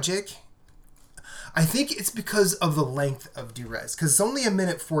Technologic, I think it's because of the length of Derezed. Because it's only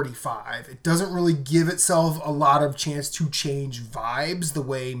 1:45. It doesn't really give itself a lot of chance to change vibes the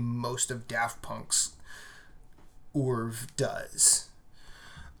way most of Daft Punk's Oeuvre does.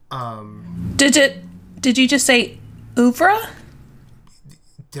 Did you just say oeuvre?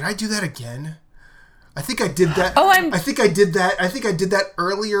 Did I do that again? I think I did that. I think I did that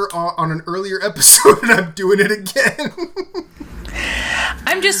earlier on an earlier episode, and I'm doing it again.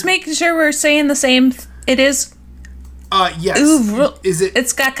 I'm just making sure we're saying the same. It is. Yes. Oeuvre. Is it?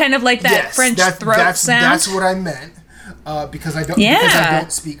 It's got kind of like that French throat sound. That's what I meant. Because I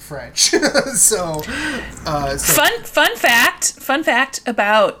don't speak French. so fun fact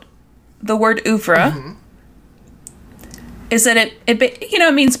about the word oeuvre is that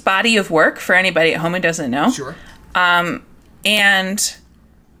it means body of work for anybody at home who doesn't know. Sure. And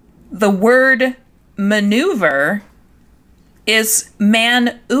the word maneuver is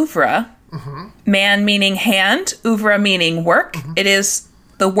manœuvre. Man meaning hand, oeuvre meaning work. It is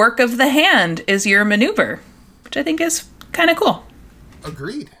the work of the hand is your maneuver, which I think is kind of cool.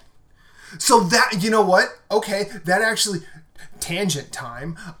 Agreed. So that, you know what? Okay, that actually, tangent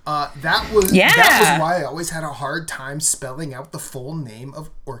time. That was why I always had a hard time spelling out the full name of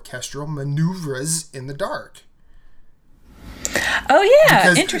Orchestral Maneuvers in the Dark. Oh yeah,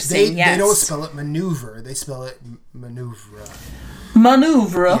 because interesting. They don't spell it maneuver; they spell it manœuvre.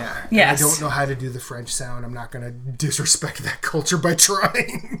 Manœuvre. Yeah. Yes. I don't know how to do the French sound. I'm not going to disrespect that culture by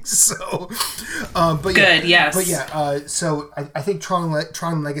trying. So, but good. Yeah, yes. But yeah. So I think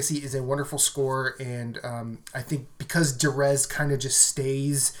Tron Legacy is a wonderful score, and I think because Derezed kind of just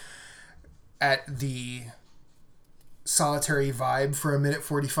stays at the solitary vibe for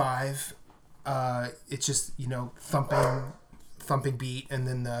 1:45. It's just thumping beat, and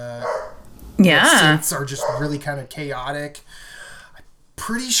then the synths are just really kind of chaotic.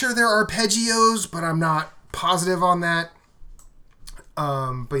 Pretty sure there are arpeggios, but I'm not positive on that.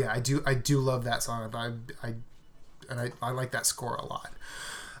 But yeah, I do love that song. I like that score a lot.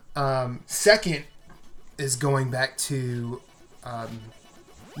 Second is going back to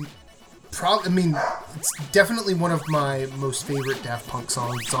I mean, it's definitely one of my most favorite Daft Punk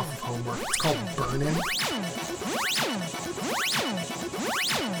songs. It's off of Homework. It's called Burnin'.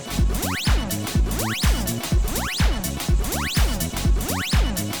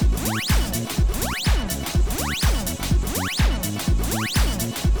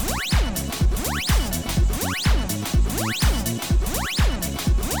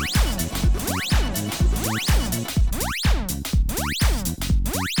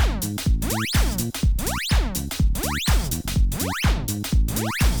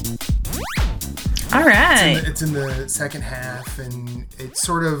 All right. It's in the second half, and it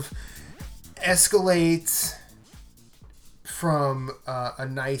sort of escalates from a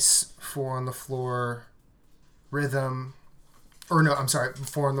nice 4 on the floor rhythm, or no, I'm sorry,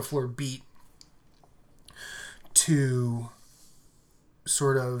 4 on the floor beat, to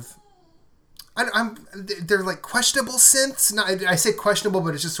sort of they're like questionable synths. No, I say questionable,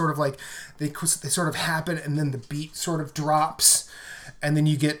 but it's just sort of like they sort of happen, and then the beat sort of drops. And then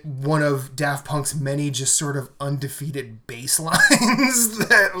you get one of Daft Punk's many just sort of undefeated bass lines.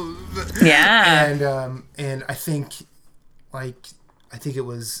 Yeah. And I think it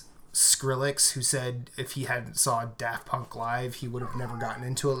was Skrillex who said if he hadn't saw Daft Punk live, he would have never gotten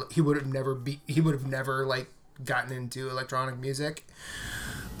into gotten into electronic music.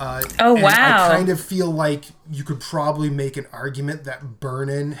 Oh, wow. I kind of feel like you could probably make an argument that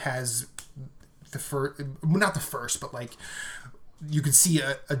Burnin' has not the first, but like you could see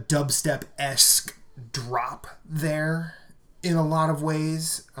a dubstep-esque drop there in a lot of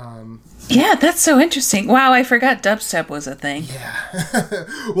ways. Yeah, that's so interesting. Wow, I forgot dubstep was a thing. Yeah.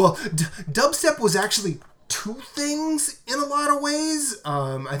 Well, dubstep was actually two things in a lot of ways.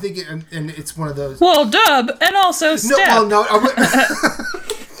 I think, and it's one of those. Well, dub and also step.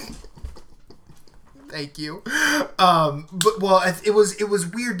 Thank you. It was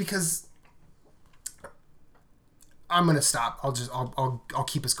weird because. I'm gonna stop. I'll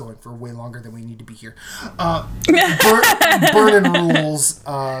keep us going for way longer than we need to be here. Burnin' rules,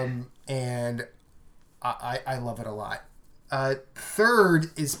 and I love it a lot.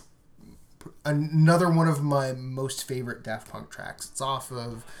 Third is another one of my most favorite Daft Punk tracks. It's off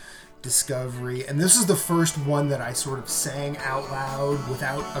of Discovery, and this is the first one that I sort of sang out loud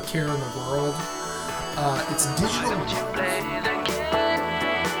without a care in the world. It's Digital Love.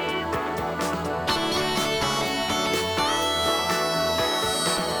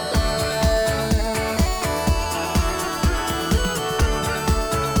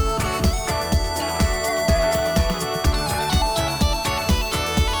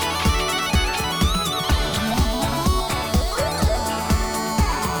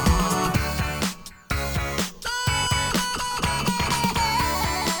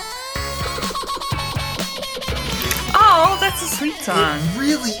 Sweet song. It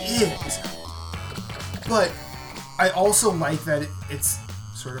really is. But I also like that it's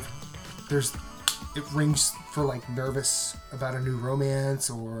sort of it rings for like nervous about a new romance,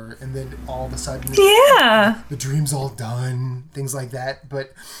 and then all of a sudden the dream's all done, things like that.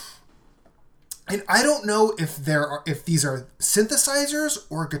 And I don't know if these are synthesizers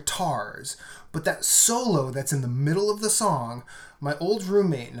or guitars, but that solo that's in the middle of the song, my old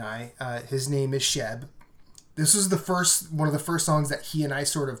roommate and I, his name is Sheb. This was one of the first songs that he and I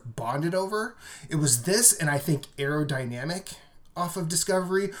sort of bonded over. It was this, and I think Aerodynamic off of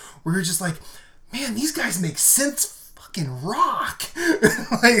Discovery, where you're just like, man, these guys make synths fucking rock.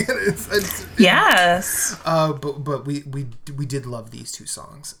 Yes. But we did love these two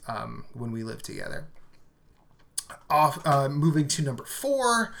songs when we lived together. Moving to number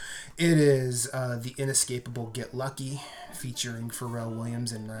 4, it is the inescapable Get Lucky, featuring Pharrell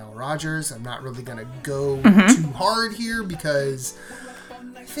Williams and Nile Rodgers. I'm not really going to go too hard here because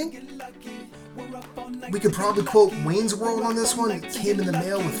I think we could probably quote Wayne's World on this one. It came in the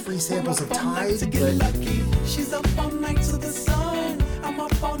mail with free samples of Tide. She's up all night to the sun. I'm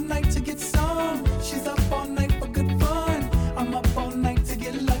up all night to get some. She's up all night for good fun. I'm up all night to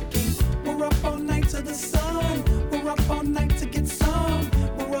get lucky. We're up all night to the sun. We're up all night to get some.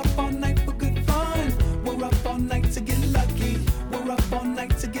 We're up all night for good fun. We're up all night to get lucky. We're up all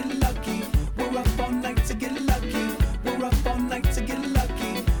night to get lucky. We're up all night to get lucky. We're up all night to get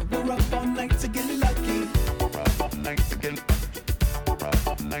lucky. We're up all night to get lucky. We're up all night to get lucky. We're up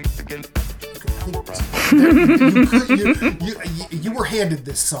all night to get You were handed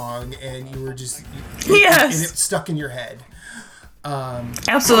this song and you were just yes, and it stuck in your head.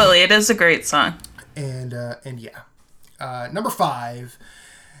 Absolutely, it is a great song. And number 5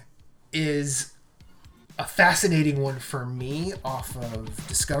 is a fascinating one for me off of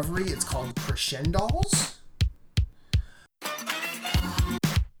Discovery. It's called Crescendos.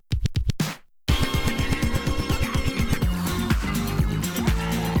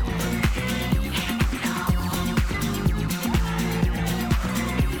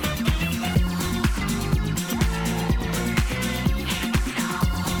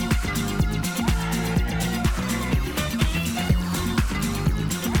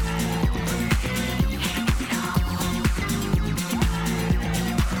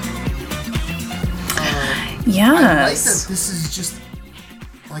 Yes. I like that this is just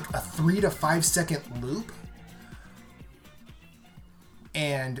like a 3 to 5 second loop,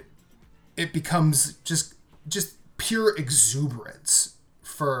 and it becomes just pure exuberance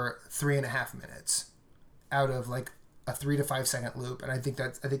for 3.5 minutes out of like a 3 to 5 second loop, and I think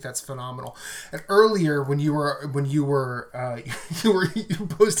that's phenomenal. And earlier when you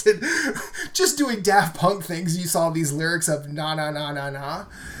posted just doing Daft Punk things, you saw these lyrics of na na na na na.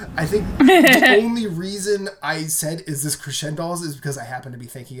 I think the only reason I said is this crescendos is because I happened to be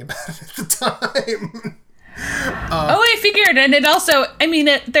thinking about it at the time. I figured, and it also, I mean,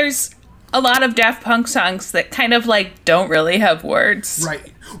 there's a lot of Daft Punk songs that kind of like don't really have words.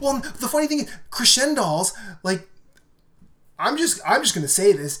 Right. Well, the funny thing is, crescendos, like, I'm just gonna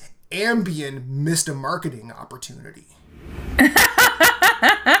say this: Ambien missed a marketing opportunity.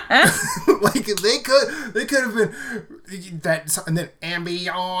 Like they could have been that, and then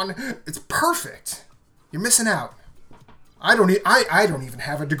Ambien. It's perfect. You're missing out. I don't even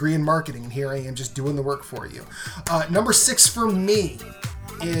have a degree in marketing, and here I am just doing the work for you. Number 6 for me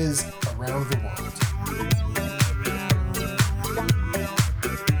is Around the World.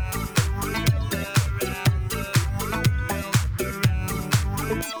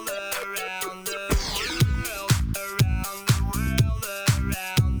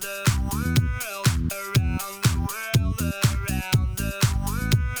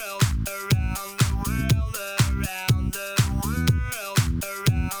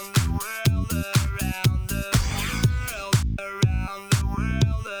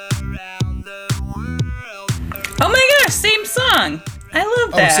 I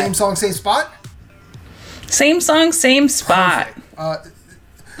love that. Same song, same spot? Same song, same spot.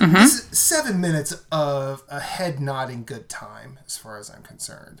 This is 7 minutes of a head-nodding good time, as far as I'm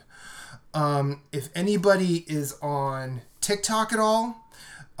concerned. If anybody is on TikTok at all,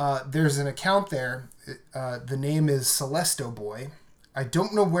 there's an account there. The name is Celesto Boy. I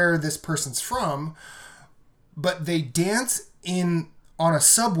don't know where this person's from, but they dance on a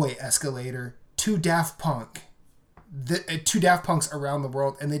subway escalator to Daft Punk. Two Daft Punks around the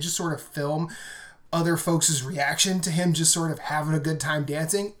world, and they just sort of film other folks' reaction to him just sort of having a good time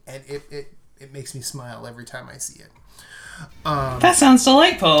dancing, and it makes me smile every time I see it. That sounds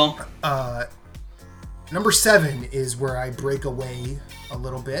delightful. Number 7 is where I break away a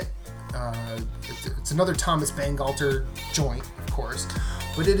little bit. It's another Thomas Bangalter joint, of course,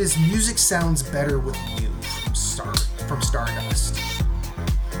 but it is Music Sounds Better With You from Stardust.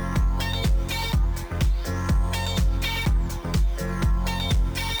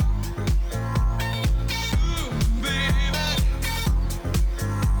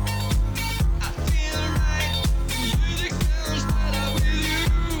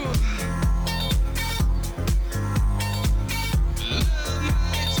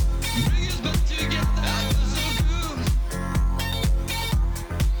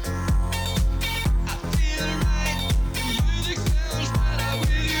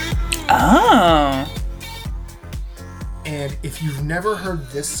 Oh. And if you've never heard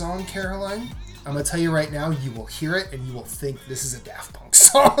this song, Caroline, I'm going to tell you right now, you will hear it and you will think this is a Daft Punk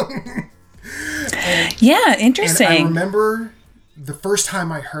song. Yeah, interesting. And I remember the first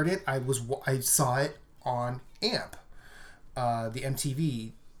time I heard it, I saw it on AMP, the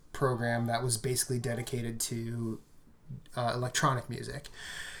MTV program that was basically dedicated to electronic music.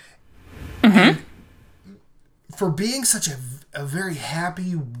 Mm-hmm. For being such a very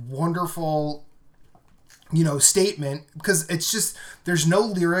happy, wonderful, statement, because it's just, there's no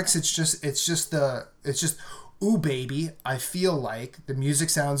lyrics. It's just ooh baby, I feel like the music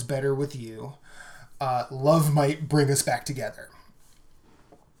sounds better with you. Love might bring us back together.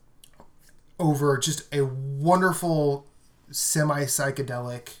 Over just a wonderful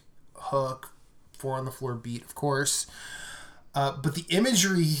semi-psychedelic hook, 4 on the floor beat, of course. But the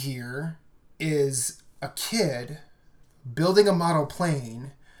imagery here is a kid building a model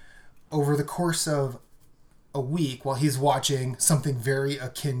plane over the course of a week while he's watching something very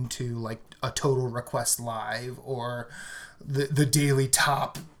akin to like a Total Request Live or the Daily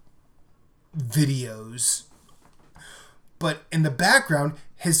Top videos. But in the background,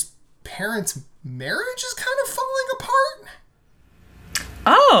 his parents' marriage is kind of falling apart.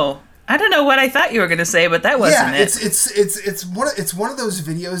 Oh, I don't know what I thought you were going to say, but that wasn't it. It's one of those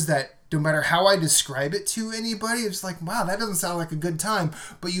videos that no matter how I describe it to anybody, it's like, wow, that doesn't sound like a good time.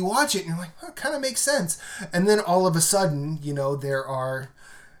 But you watch it and you're like, oh, it kind of makes sense. And then all of a sudden,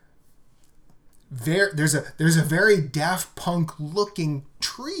 there's a very Daft Punk looking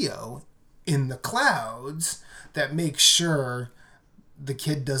trio in the clouds that makes sure the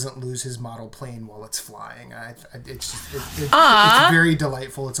kid doesn't lose his model plane while it's flying. It's very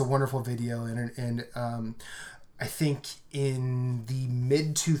delightful. It's a wonderful video, and I think in the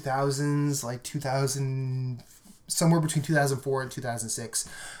mid 2000s, like 2000, somewhere between 2004 and 2006,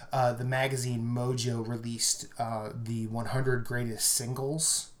 the magazine Mojo released the 100 greatest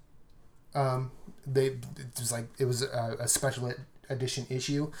singles. It was a special edition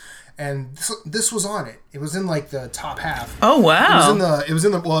issue, and this was on it. It was in like the top half. Oh wow! It was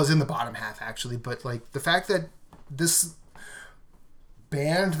in the bottom half actually. But like the fact that this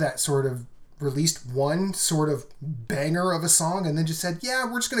band that sort of released one sort of banger of a song and then just said, "Yeah,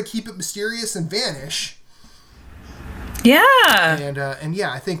 we're just gonna keep it mysterious and vanish." Yeah. And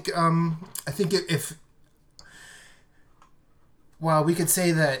yeah, I think if while we could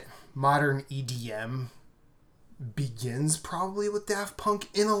say that modern EDM begins probably with Daft Punk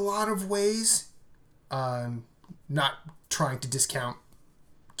in a lot of ways. Not trying to discount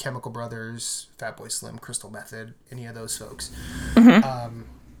Chemical Brothers, Fatboy Slim, Crystal Method, any of those folks. Mm-hmm.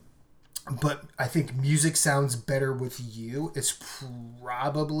 But I think Music Sounds Better With You is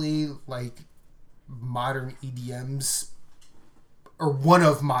probably like modern EDM's, or one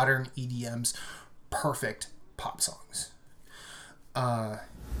of modern EDM's perfect pop songs.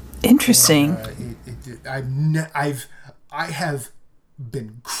 Interesting. I have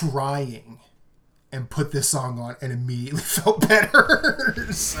been crying and put this song on and immediately felt better.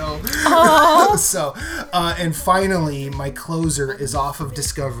 And finally, my closer is off of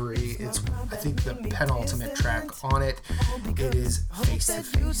Discovery. It's, I think, the penultimate track on it. It is Face to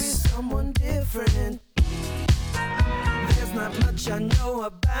Face. There's not much I know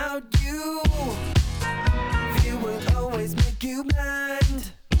about you. Fear will always make you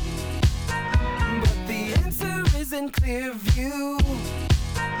blind. But the answer is in clear view.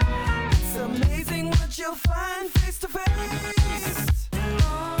 It's amazing what you'll find face to face.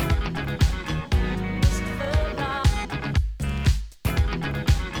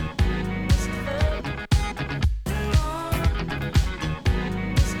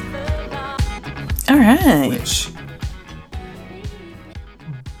 All right. Which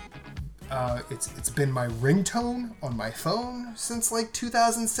it's been my ringtone on my phone since like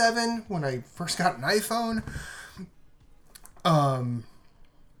 2007 when I first got an iPhone.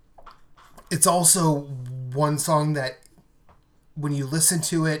 It's also one song that when you listen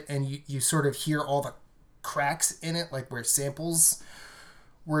to it and you sort of hear all the cracks in it, like where samples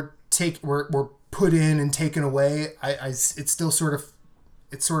were put in and taken away, it's still sort of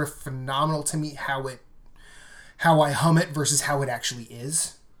phenomenal to me how I hum it versus how it actually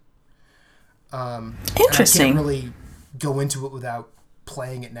is. Interesting. I can't really go into it without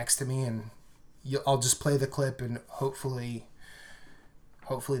playing it next to me, and I'll just play the clip and hopefully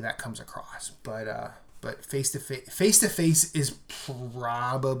that comes across. But Face to Face is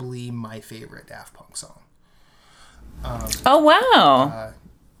probably my favorite Daft Punk song. Oh wow!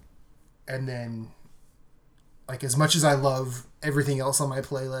 And then, like, as much as I love everything else on my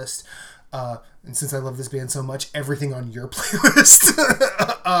playlist, and since I love this band so much, everything on your playlist,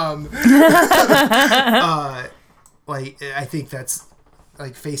 like, I think that's,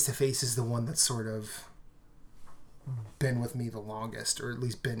 like, Face to Face is the one that's sort of been with me the longest, or at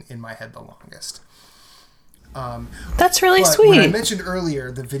least been in my head the longest. That's really but sweet. When I mentioned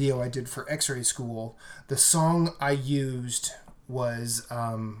earlier the video I did for X-Ray School, the song I used was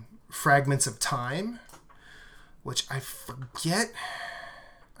Fragments of Time, which I forget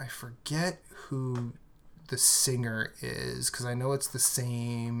who the singer is, because I know it's the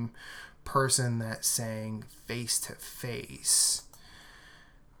same person that sang Face to Face.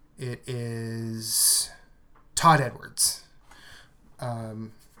 It is Todd Edwards.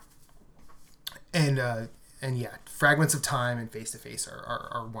 And yeah, Fragments of Time and Face to Face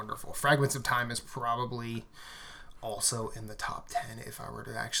are wonderful. Fragments of Time is probably also in the top 10 if I were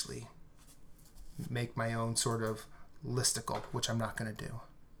to actually make my own sort of listicle, which I'm not going to do.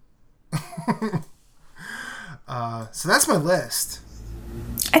 So that's my list.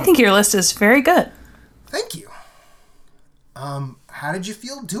 I think your list is very good. Thank you. How did you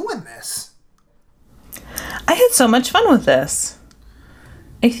feel doing this? I had so much fun with this.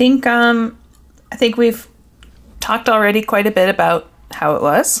 I think we've talked already quite a bit about how it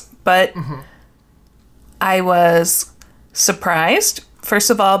was, but I was surprised,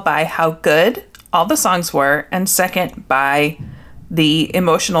 first of all, by how good all the songs were, and second, by the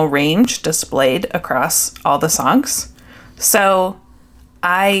emotional range displayed across all the songs. So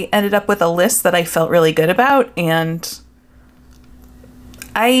I ended up with a list that I felt really good about, and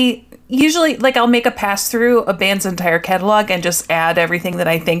I usually, like, I'll make a pass through a band's entire catalog and just add everything that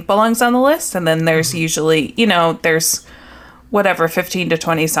I think belongs on the list. And then there's usually, there's whatever, 15 to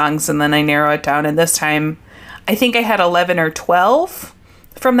 20 songs, and then I narrow it down. And this time, I think I had 11 or 12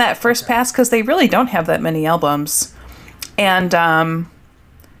 from that first pass, because they really don't have that many albums. And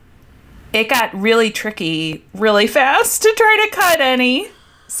it got really tricky really fast to try to cut any.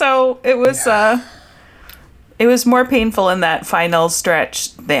 So it was more painful in that final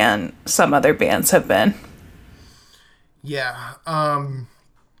stretch than some other bands have been. Yeah. I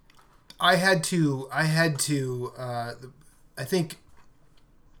think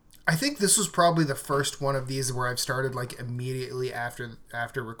this was probably the first one of these where I've started like immediately after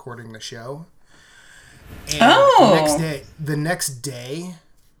recording the show. And the next day,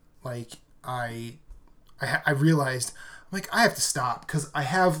 like I realized, like, I have to stop because I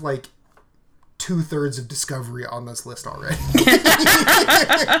have like 2/3 of Discovery on this list already.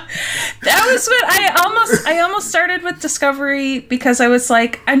 That was what I almost started with Discovery, because I was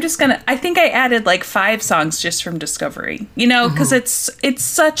like, I think I added like 5 songs just from Discovery, you know, because it's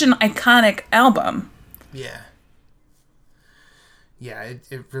such an iconic album. Yeah. Yeah,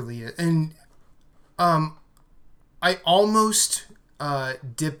 it really is. And I almost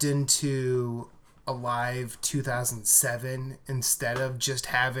dipped into Alive 2007 instead of just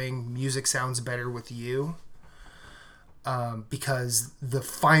having Music Sounds Better with You, because the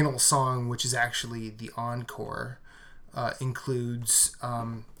final song, which is actually the encore, includes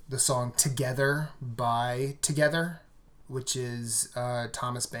the song Together by Together, which is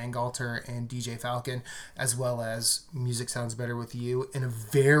Thomas Bangalter and DJ Falcon, as well as Music Sounds Better with You, in a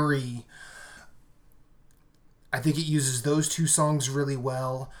very... I think it uses those 2 songs really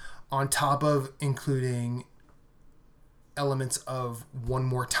well, on top of including elements of One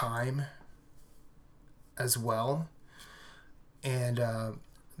More Time as well. And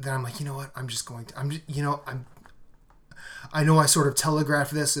then I'm like, you know what? I know I sort of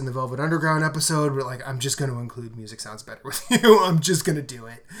telegraphed this in the Velvet Underground episode, but like, I'm just going to include Music Sounds Better with You. I'm just going to do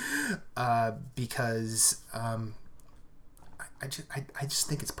it because I just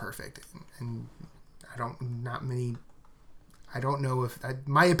think it's perfect. And I don't know if...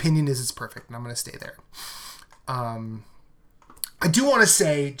 my opinion is it's perfect, and I'm going to stay there. I do want to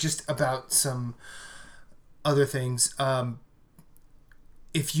say just about some other things.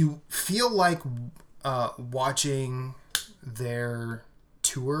 If you feel like watching their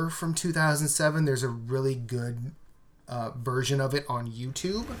tour from 2007, there's a really good version of it on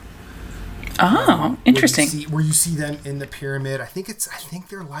YouTube. Oh, interesting. Where you see them in the Pyramid. I think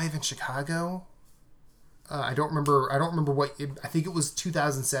they're live in Chicago. I don't remember what... I think it was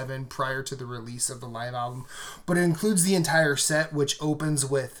 2007, prior to the release of the live album. But it includes the entire set, which opens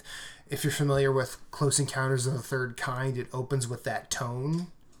with... If you're familiar with Close Encounters of the Third Kind, it opens with that tone.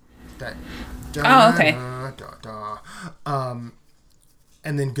 That... Oh, okay.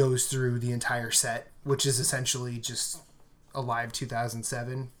 And then goes through the entire set, which is essentially just Alive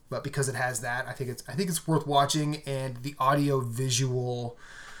 2007. But because it has that, I think it's worth watching. And the audio-visual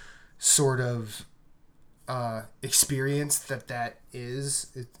sort of... experience that is,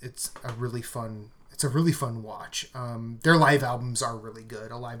 it's a really fun watch. Their live albums are really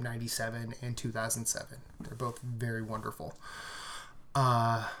good. Alive 97 and 2007, they're both very wonderful.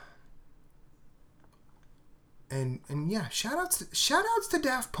 And yeah, shout outs to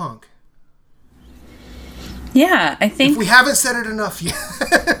Daft Punk. Yeah, I think if we haven't said it enough yet.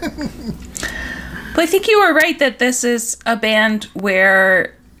 But I think you were right that this is a band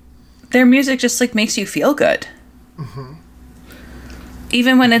where their music just like makes you feel good. Mm-hmm.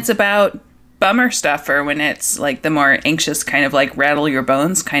 Even when it's about bummer stuff, or when it's like the more anxious kind of like rattle your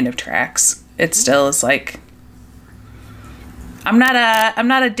bones kind of tracks, it still is like... I'm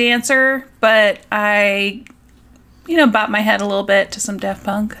not a dancer, but I, bop my head a little bit to some Daft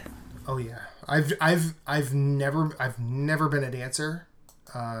Punk. Oh yeah. I've never been a dancer.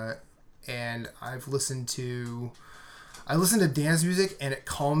 And I've listened to dance music, and it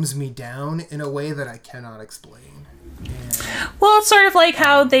calms me down in a way that I cannot explain. Well, it's sort of like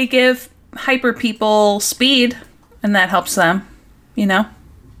how they give hyper people speed, and that helps them, Yeah,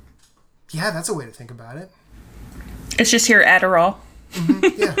 that's a way to think about it. It's just your Adderall.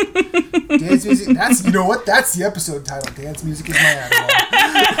 Mm-hmm, yeah. Dance music. That's the episode title. Dance music is my Adderall.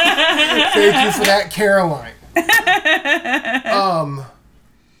 Thank you for that, Caroline.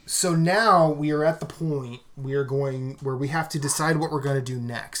 So now we are at the point where we have to decide what we're going to do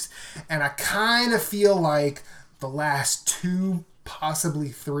next. And I kind of feel like the last 2, possibly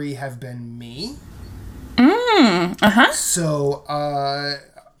 3 have been me. So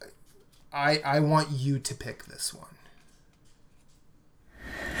I want you to pick this one.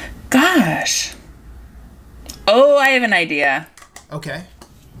 Gosh. Oh, I have an idea. Okay.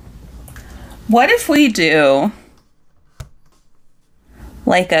 What if we do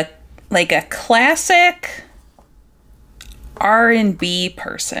like a classic R&B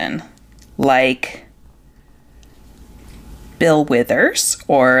person, like Bill Withers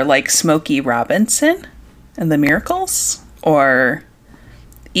or like Smokey Robinson and the Miracles, or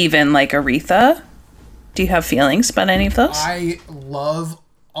even like Aretha. Do you have feelings about any of those? I love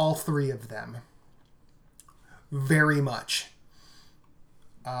all three of them very much.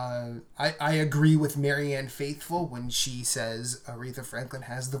 I agree with Marianne Faithfull when she says Aretha Franklin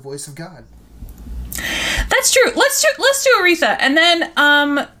has the voice of God. That's true. Let's do Aretha, and then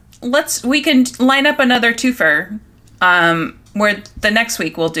we can line up another twofer, where the next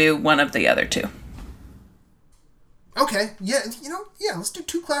week we'll do one of the other two. Okay, yeah, let's do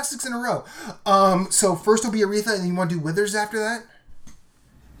two classics in a row. So first will be Aretha, and you want to do Withers after that?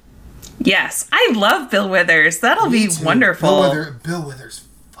 Yes, I love Bill Withers. That'll Me be too. wonderful. Bill Withers,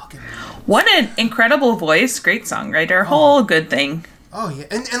 fucking. What an incredible voice, great songwriter, whole good thing. Oh yeah,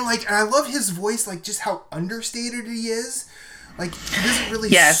 and like I love his voice, like just how understated he is. Like he doesn't really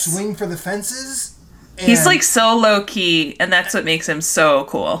swing for the fences. He's like so low key, and that's what makes him so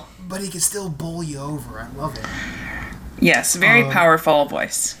cool. But he can still bowl you over. I love it. Yes, very powerful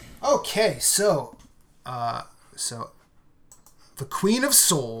voice. Okay, so the Queen of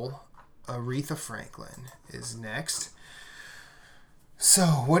Soul, Aretha Franklin, is next. So,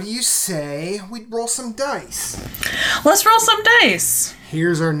 what do you say we roll some dice? Let's roll some dice.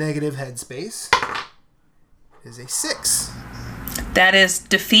 Here's our negative headspace. It is a 6. That is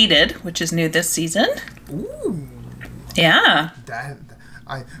Defeated, which is new this season. Ooh. Yeah.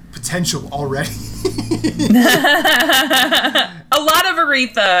 Potential already. A lot of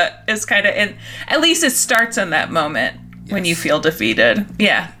Aretha is kind of in. At least it starts in that moment when you feel defeated.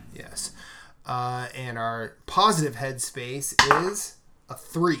 Yeah. Yes. And our positive headspace is a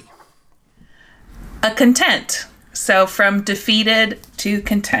 3. A Content. So from Defeated to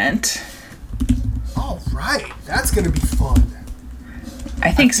Content. All right. That's going to be fun.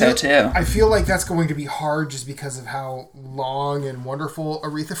 I think so too. I feel like that's going to be hard just because of how long and wonderful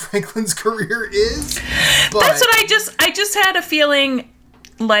Aretha Franklin's career is. But That's what I just had a feeling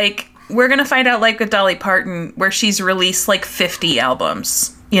like we're going to find out, like with Dolly Parton, where she's released like 50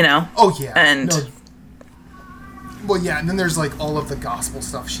 albums, you know? Oh yeah. And well, yeah, and then there's like all of the gospel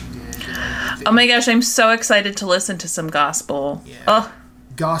stuff she did. And, oh my gosh, I'm so excited to listen to some gospel. Yeah. Oh.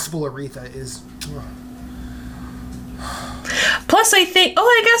 Gospel Aretha is. Plus, I think.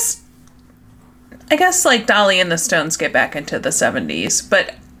 I guess like Dolly and the Stones get back into the 70s,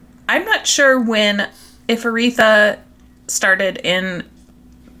 but I'm not sure if Aretha started in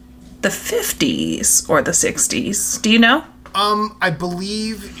the 50s or the 60s. Do you know? I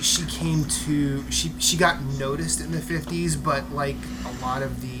believe she came to she got noticed in the 50s, but like a lot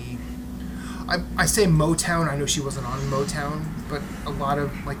of the I say Motown, I know she wasn't on Motown, but a lot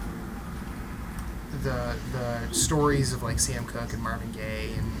of like the stories of like Sam Cooke and Marvin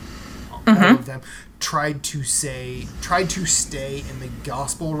Gaye and all of them tried to stay in the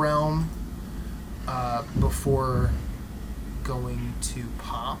gospel realm before going to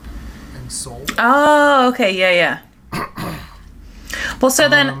pop and soul. Oh, okay, yeah. Well, so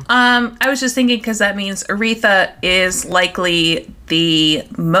then, I was just thinking, because that means Aretha is likely the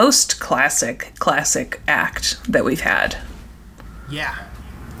most classic act that we've had. Yeah,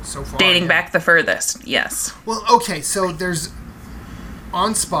 so far. Dating back the furthest, yes. Well, okay, so there's,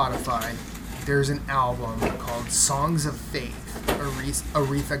 on Spotify, there's an album called Songs of Faith,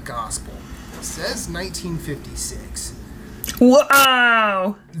 Aretha Gospel. It says 1956.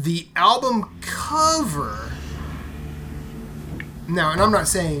 Wow! The album cover... Now, and I'm not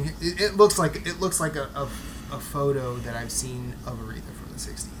saying it looks like a photo that I've seen of Aretha from the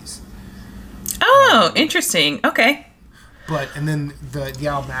 60s. Oh, interesting. Okay. And then the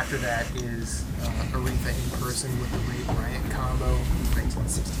album after that is Aretha in person with the Ray Bryant combo,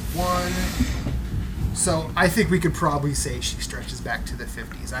 1961. So I think we could probably say she stretches back to the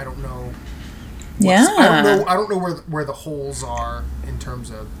 50s. I don't know. I don't know where the holes are in terms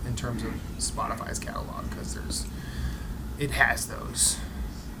of Spotify's catalog, because it has those.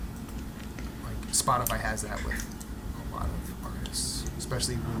 Like Spotify has that with a lot of artists,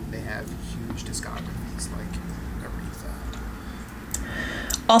 especially when they have huge discographies like Aretha.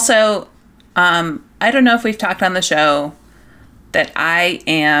 Also, I don't know if we've talked on the show that I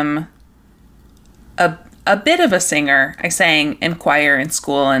am a bit of a singer. I sang in choir in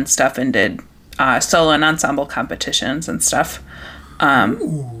school and stuff, and did solo and ensemble competitions and stuff.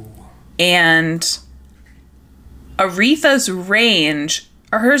 And Aretha's range,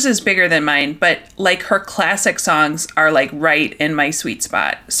 or hers is bigger than mine, but like her classic songs are like right in my sweet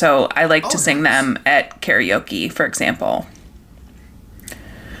spot. So I like to sing them at karaoke, for example.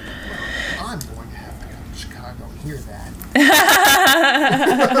 hear that.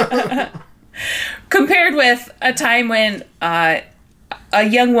 Compared with a time when a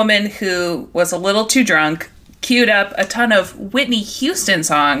young woman who was a little too drunk queued up a ton of Whitney Houston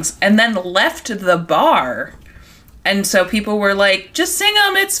songs and then left the bar. And so people were like, just sing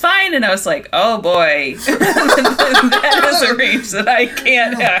them, it's fine. And I was like, oh boy, that is a range that I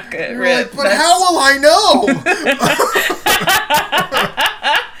can't hack it. Like, but how will I know?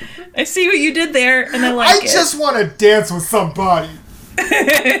 I see what you did there, and I like it. I just want to dance with somebody.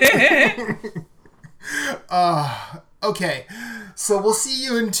 Okay, so we'll see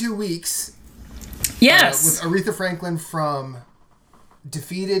you in 2 weeks. Yes. With Aretha Franklin from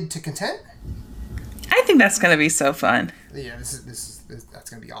Defeated to Content. I think that's going to be so fun. Yeah, that's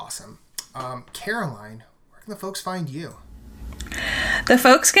going to be awesome. Caroline, where can the folks find you? The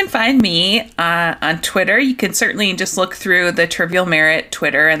folks can find me on Twitter. You can certainly just look through the Trivial Merit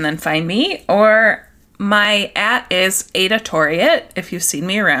Twitter and then find me. Or my @ is Ada Toriet. If you've seen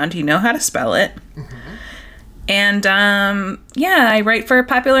me around, you know how to spell it. Mm-hmm. And I write for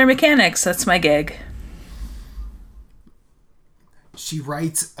Popular Mechanics. That's my gig. She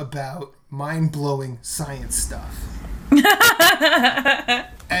writes about mind-blowing science stuff.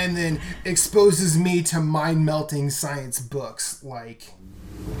 And then exposes me to mind-melting science books like...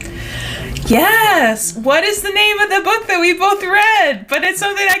 Yes! What is the name of the book that we both read? But it's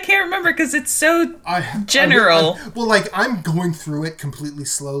something I can't remember because it's so general. I'm going through it completely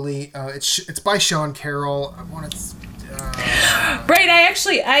slowly. It's by Sean Carroll. I want to... Right,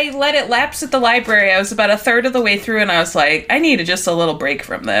 I let it lapse at the library. I was about a third of the way through, and I was like, I need just a little break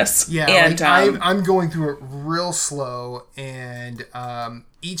from this. Yeah, and I'm going through it real slow, and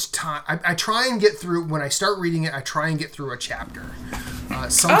each time I try and get through. When I start reading it, I try and get through a chapter.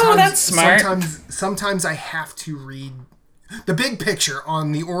 Sometimes, that's smart. Sometimes I have to read the big picture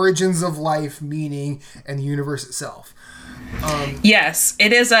on the origins of life, meaning, and the universe itself. Yes,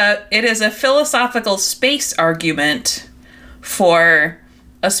 it is a philosophical space argument for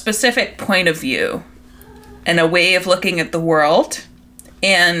a specific point of view and a way of looking at the world.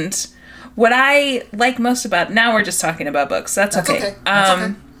 And what I like most about... Now we're just talking about books. That's okay.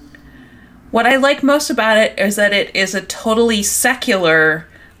 Okay. What I like most about it is that it is a totally secular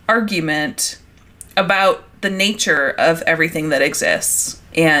argument about the nature of everything that exists.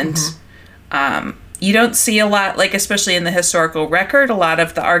 And you don't see a lot, like especially in the historical record, a lot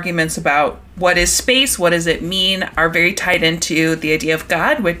of the arguments about what is space, what does it mean, are very tied into the idea of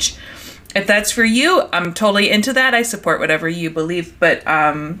God, which, if that's for you, I'm totally into that. I support whatever you believe, but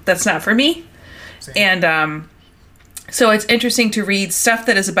that's not for me. Same. And so it's interesting to read stuff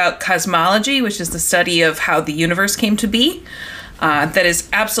that is about cosmology, which is the study of how the universe came to be. That is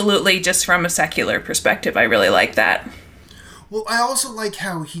absolutely just from a secular perspective. I really like that. Well, I also like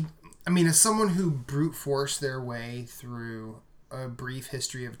how as someone who brute forced their way through A Brief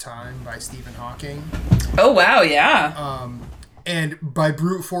History of Time by Stephen Hawking. Oh, wow, yeah. And by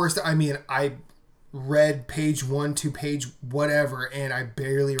brute force, I mean, I read page 1 to page whatever, and I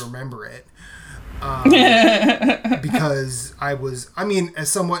barely remember it. Because as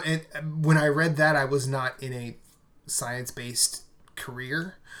someone, when I read that, I was not in a science-based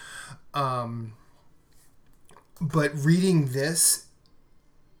career. But reading this,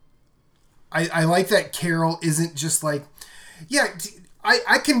 I like that Carol isn't just like, yeah,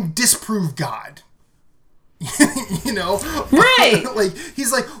 I can disprove God. You know? Right. Like,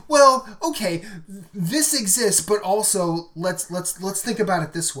 he's like, well, okay, this exists, but also let's think about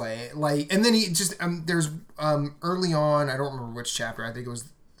it this way. Like, and then he just, there's, early on, I don't remember which chapter, I think it was,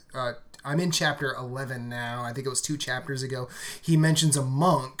 I'm in chapter 11 now, I think it was 2 chapters ago, he mentions a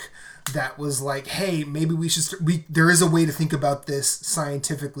monk that was like, hey, maybe we should, there is a way to think about this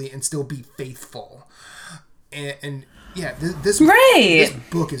scientifically and still be faithful. And yeah, this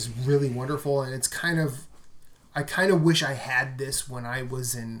book is really wonderful, and it's I kind of wish I had this when I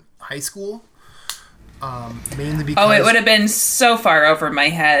was in high school. Mainly because... it would have been so far over my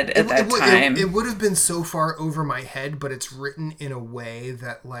head at that time. It would have been so far over my head, but it's written in a way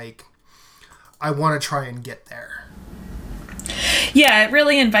that, like, I want to try and get there. Yeah, it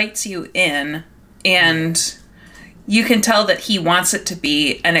really invites you in, and you can tell that he wants it to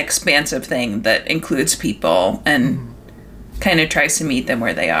be an expansive thing that includes people and kind of tries to meet them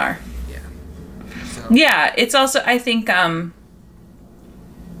where they are. Yeah, it's also, I think,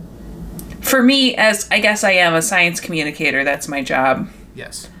 for me, as I guess I am a science communicator, that's my job.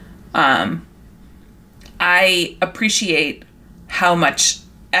 Yes. I appreciate how much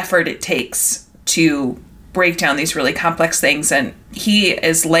effort it takes to break down these really complex things, and he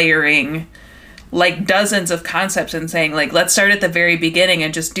is layering like dozens of concepts and saying like, let's start at the very beginning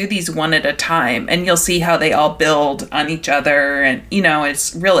and just do these one at a time, and you'll see how they all build on each other. And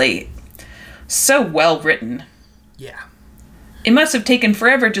it's really so well written. Yeah. It must have taken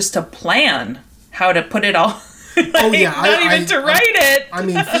forever just to plan how to put it all. Oh yeah, not even to write it. I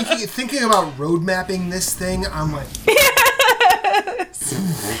mean, thinking about road mapping this thing, I'm like, yes.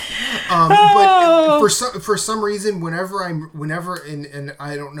 But for some reason, whenever and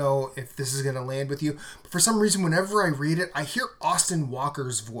I don't know if this is gonna land with you, but for some reason, whenever I read it, I hear Austin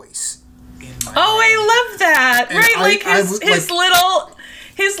Walker's voice in my head. I love that. And right, like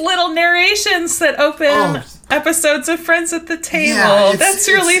his little narrations that open episodes of Friends at the Table. Yeah, that's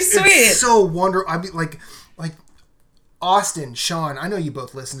really sweet. It's so wonderful. I mean, like Austin, Sean, I know you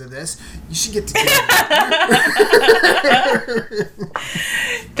both listen to this. You should get together.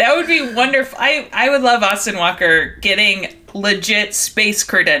 That would be wonderful. I would love Austin Walker getting legit space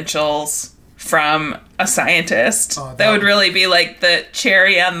credentials from a scientist. That would really be like the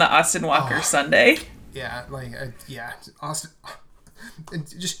cherry on the Austin Walker sundae. Yeah, Austin. And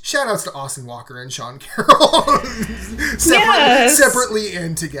just shout outs to Austin Walker and Sean Carroll. Separately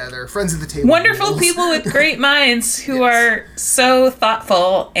and together. Friends at the table. Wonderful rules. people with great minds who are so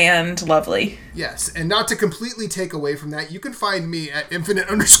thoughtful and lovely. Yes, and not to completely take away from that, you can find me at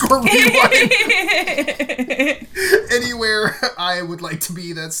infinite_rewind. Anywhere I would like to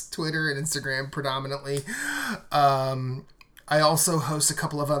be. That's Twitter and Instagram predominantly. I also host a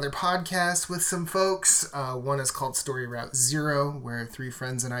couple of other podcasts with some folks. One is called Story Route Zero, where 3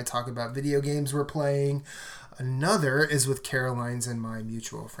 friends and I talk about video games we're playing. Another is with Caroline's and my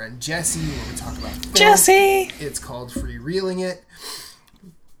mutual friend Jesse, where we talk about film. Jesse! It's called Free Reeling It.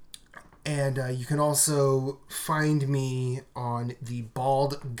 And you can also find me on the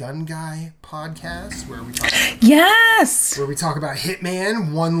Bald Gun Guy podcast, where we talk about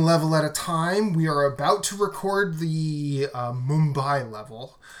Hitman one level at a time. We are about to record the Mumbai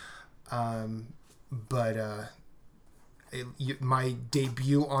level, but my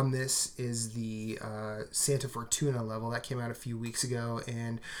debut on this is the Santa Fortuna level that came out a few weeks ago,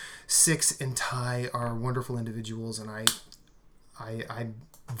 and Six and Ty are wonderful individuals, and I'm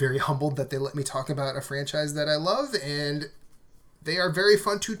very humbled that they let me talk about a franchise that I love, and they are very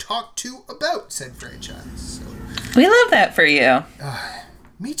fun to talk to about said franchise. So, we love that for you.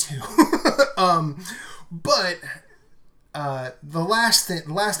 Me too. But the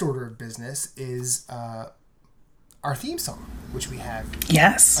last order of business is our theme song, which we have.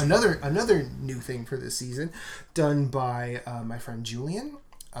 Yes. Another new thing for this season, done by my friend Julian.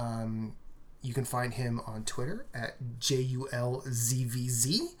 You can find him on Twitter at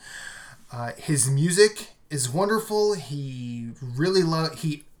JULZVZ. His music is wonderful. He really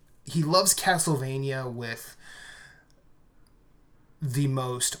he loves Castlevania with the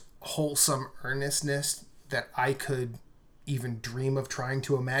most wholesome earnestness that I could even dream of trying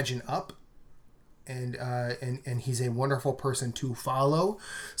to imagine up. And he's a wonderful person to follow.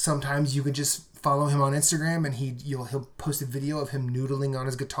 Sometimes you can just follow him on Instagram, and he'll post a video of him noodling on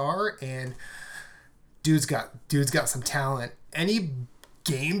his guitar, and dude's got some talent. Any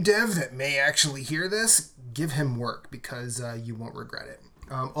game dev that may actually hear this, give him work, because you won't regret it.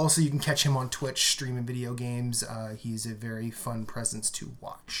 Also, you can catch him on Twitch streaming video games. He's a very fun presence to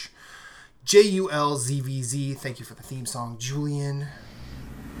watch. JULZVZ. Thank you for the theme song, Julian.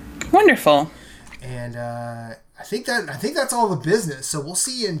 Wonderful. And I think that's all the business. So we'll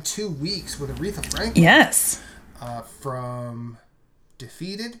see you in 2 weeks with Aretha Franklin. Yes. From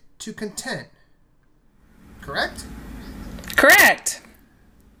defeated to content. Correct? Correct.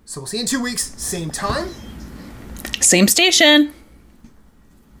 So we'll see you in 2 weeks, same time, same station.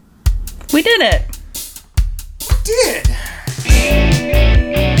 We did it.